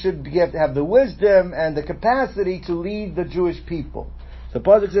that he should have the wisdom and the capacity to lead the Jewish people. So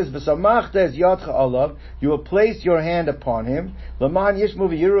Pasuk says, "V'samachta es yadcha alav," you will place your hand upon him, "L'man yishmu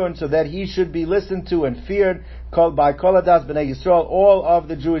v'yirun," so that he should be listened to and feared, called by kol hadas b'nei Yisrael, all of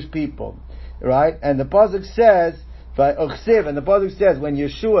the Jewish people. Right? And the Pasuk says, when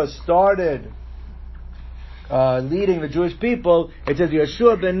Yeshua started leading the Jewish people, it says,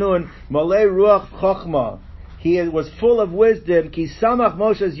 Yeshua ben Nun, malei ruach chochma. He was full of wisdom, ki samach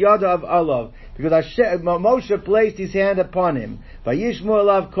Moshe's yada of alav, because Moshe placed his hand upon him. Vayishmu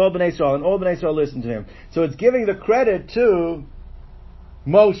alav kol b'nei Yisrael, and all b'nei Yisrael listened to him. So it's giving the credit to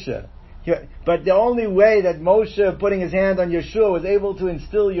Moshe. But the only way that Moshe, putting his hand on Yeshua, was able to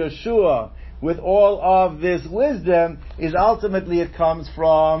instill Yeshua with all of this wisdom is ultimately it comes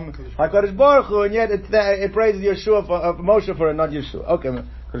from HaKadosh Baruch Hu, and yet it praises Yeshua for Moshe for it, not Yeshua. Okay,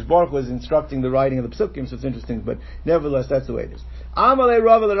 HaKadosh Baruch Hu is instructing the writing of the Psukim, so it's interesting, but nevertheless, that's the way it is. Amalei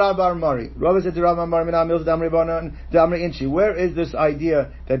Rava l'Rabbi Bar Mari. Rava said to Rabbi Mari, Mina Milz Damri Bonan Damri Inchi. Where is this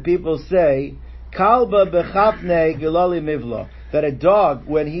idea that people say, Kalba bechafnei gilali mivla, that a dog,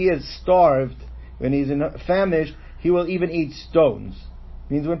 when he is starved, when he's famished, he will even eat stones?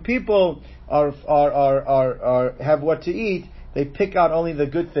 Means when people are have what to eat, they pick out only the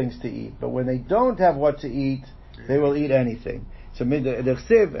good things to eat. But when they don't have what to eat, they will eat anything. So the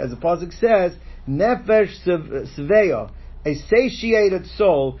Chsiv, as the pasuk says, nefesh sveya, a satiated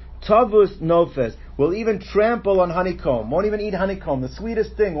soul, tavus nofes, will even trample on honeycomb, won't even eat honeycomb, the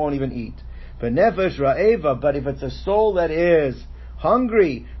sweetest thing won't even eat. But nefesh ra'eva, but if it's a soul that is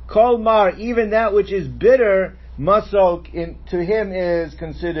hungry, kol mar, even that which is bitter, masok to him is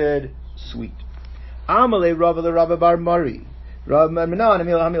considered sweet. Amalei Rava l'Rabbi Bar Mari. Where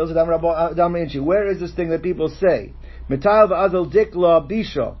is this thing that people say? Metal v'azal dikla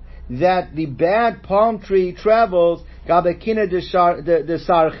bisha, that the bad palm tree travels gabekina de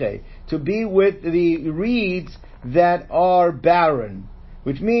sarche, to be with the reeds that are barren,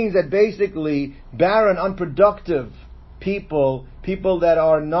 which means that basically barren, unproductive people that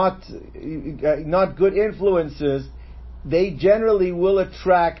are not good influences, they generally will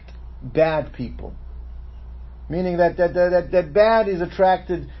attract bad people. Meaning that bad is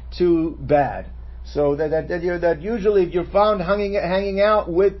attracted to bad. So that usually if you're found hanging out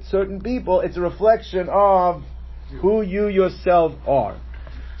with certain people, it's a reflection of who you yourself are.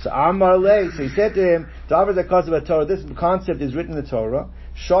 So Amar Lei, so he said to him, this concept is written in the Torah.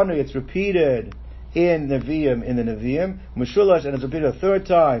 Shanu, it's repeated in the Nevi'im, Mushulash, and it's repeated a third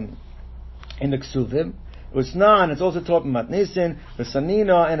time in the Ksuvim. Usnan, it's also taught in Matnisin,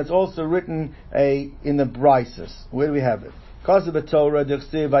 Sanina, and it's also written in the Brises. Where do we have it? Kasav Torah,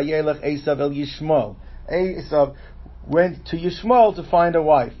 Dechsiv, Vayelech Esav El Yishmael. Esav went to Yishmael to find a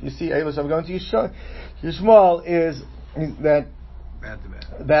wife. You see, Esav going to Yishmael. Yishmael is that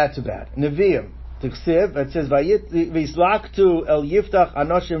bad to bad. Nevi'im, Dechsiv, it says, Vayizlaktu El Yiftach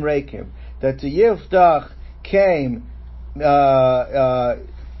Anoshim Reikim. That to Yiftach came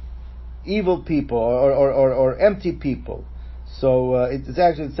evil people or empty people. So it's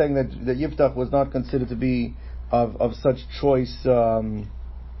actually saying that Yiftach was not considered to be of such choice.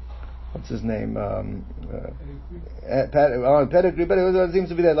 What's his name? Pedigree, but it seems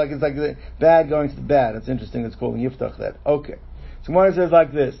to be that it's like the bad going to the bad. It's interesting. It's calling Yiftach that. Okay. So Gemara says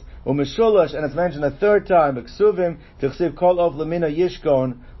like this. Umeshulash, and it's mentioned a third time. B'ksuvim tichsiv kol of lamina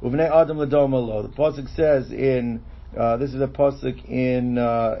yishkon uvnei adam l'domalo. The pasuk says in this is a pasuk in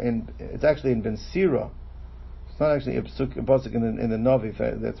it's actually in Ben Sira. It's not actually a pasuk in the Navi.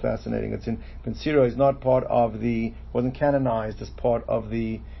 That's fascinating. It's in Ben Sira. It's not part of wasn't canonized as part of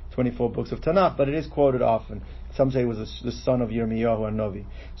the 24 books of Tanakh, but it is quoted often. Some say it was the son of Yirmiyahu and Navi.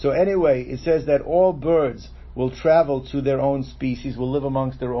 So anyway, it says that all birds will travel to their own species, will live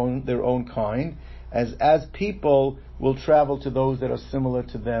amongst their own kind, as people will travel to those that are similar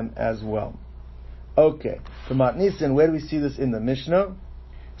to them as well. Okay, from Matnisin, where do we see this in the Mishnah?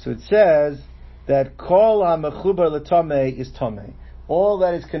 So it says that Kol HaMechubar LeTamei is Tamei. All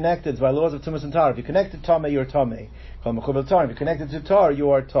that is connected by laws of Tumas and Tar. If you connect to Tamei, you're Tamei. Kol HaMechubar LeTar. If you connect to Tar, you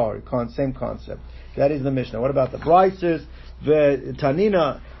are Tar. Same concept. That is the Mishnah. What about the Brises? The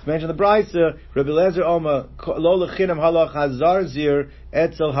Tanina, it's mentioned the Brisa, Rabbi Lezer Oma, Lo Lechinam Halach HaZarzir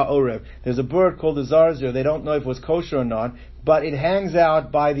Etzel HaOrev. There's a bird called the Zarzir. They don't know if it was kosher or not, but it hangs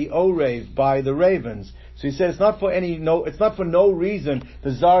out by the Orev, by the ravens. So he said it's not for no reason the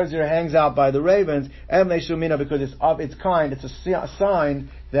Zarzir hangs out by the ravens, because it's of its kind, it's a sign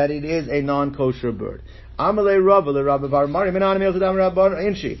that it is a non-kosher bird. Amalei Rava l'Rabbi Bar Mari.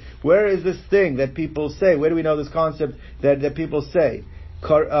 Where is this thing that people say? Where do we know this concept that people say?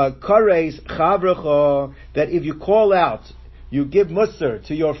 Kares chavrecho, that if you call out you give musar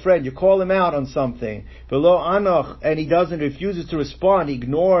to your friend, you call him out on something, below anoch, and he refuses to respond, he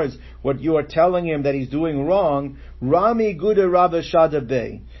ignores what you are telling him that he's doing wrong, Rami Guda Rabba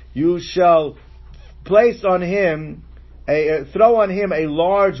Shadabe, you shall place on him, throw on him a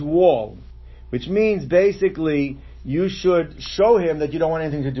large wall, which means basically you should show him that you don't want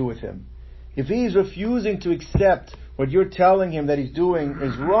anything to do with him. If he's refusing to accept what you're telling him that he's doing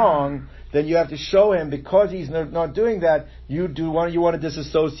is wrong, then you have to show him, because he's not doing that, you want to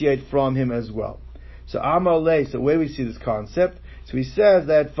disassociate from him as well. So Amalei, so where we see this concept, so he says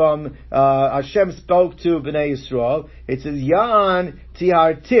that from Hashem spoke to Bnei Yisrael, it says Ya'an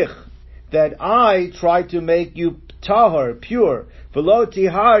tihartich, that I try to make you tahar, pure, v'lo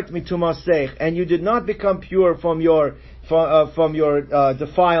tihart mitumasech, and you did not become pure from your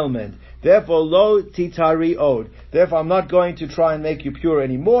defilement. Therefore, lo titari od. Therefore, I'm not going to try and make you pure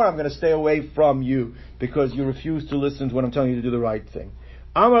anymore. I'm going to stay away from you because you refuse to listen to what I'm telling you to do the right thing.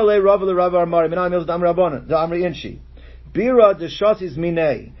 Amar le Rava le Rava Amari Minay Milz Dam Rabbanan the Amri Inshi Bira de Shatis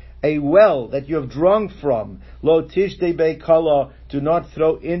Minay, a well that you have drunk from, lo tishdei bei kala, do not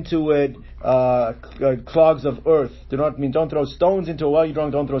throw into it clogs of earth. Don't throw stones into a well you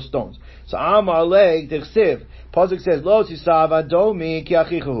drunk. Don't throw stones. So Amar le Dechsiv. Pasuk says, Lo tisav adomi ki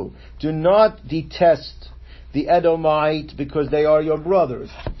achichahu. Do not detest the Edomite because they are your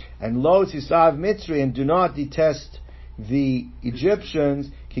brothers. And Lo tisav Mitzri, and do not detest the Egyptians,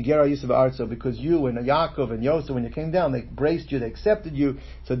 ki gera Yisrael arzo, because you and Yaakov and Yosef, when you came down, they embraced you, they accepted you.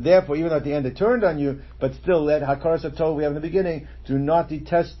 So therefore, even though at the end they turned on you, but still, that Hakaras Hatov we have in the beginning, do not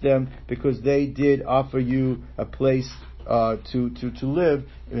detest them because they did offer you a place to live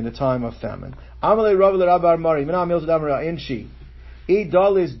in the time of famine. Amalei Rav Rabbi Armari, Mina Milz Damra Inshi,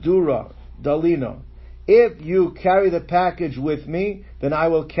 Idalis Dura Dalino. If you carry the package with me, then I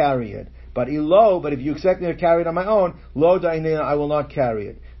will carry it. But if you expect me to carry it on my own, lo da'inina, I will not carry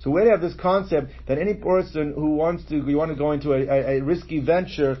it. So we have this concept that any person who wants to go into a risky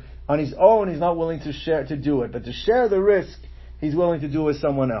venture on his own, he's not willing to do it. But to share the risk, he's willing to do with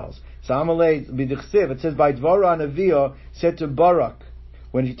someone else. So Amalei B'dichsiv, it says by Dvorah Neviah said to Barak,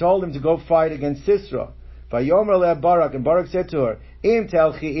 when he told him to go fight against Sisera, Vayomer le Barak, and Barak said to her, Im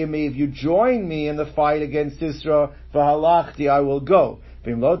telchi imi, if you join me in the fight against Sisera, v'halachti, I will go.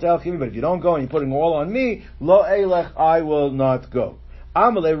 V'im lo telchi imi, but if you don't go and you're putting all on me, lo elech, I will not go.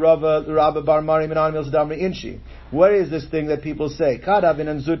 Amalei Rabba Bar Mari Minan Milz Damri Inshi. What is this thing that people say? Kadavin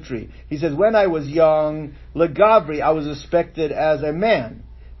and Zutri. He says, when I was young, legavri, I was respected as a man.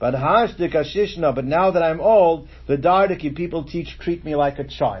 But hashdik ashishna, but now that I'm old, the dardiki, people treat me like a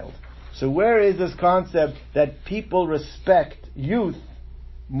child. So where is this concept that people respect youth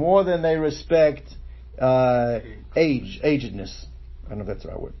more than they respect agedness? I don't know if that's the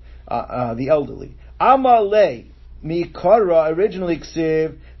right word. The elderly. Amalei mikara, originally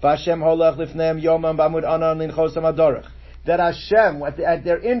ksiv v'Hashem holach lifneim yomam b'amud anan linchosam adorach. That Hashem, at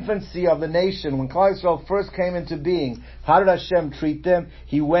their infancy of the nation, when Klal Yisrael first came into being, how did Hashem treat them?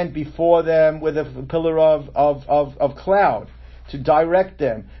 He went before them with a pillar of cloud to direct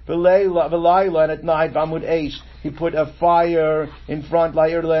them. V'layla, and at night, v'amud eish, He put a fire in front,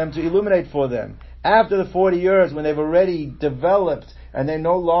 la'ir lehem, to illuminate for them. After the 40 years, when they've already developed, and they're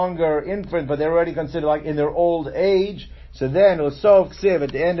no longer infant, but they're already considered like in their old age, so then, L'sov Ksiv,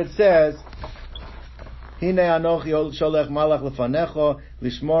 at the end it says, Hine anochi sholech malach lefanecho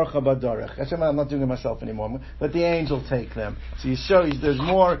lishmorcha badarech. Hashem, I'm not doing it myself anymore. Let the angel take them. So you show there's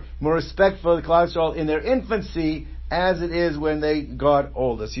more respect for the Klal Yisrael in their infancy as it is when they got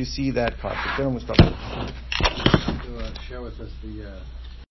older. So you see that concept. Then we'll stop. Share with us the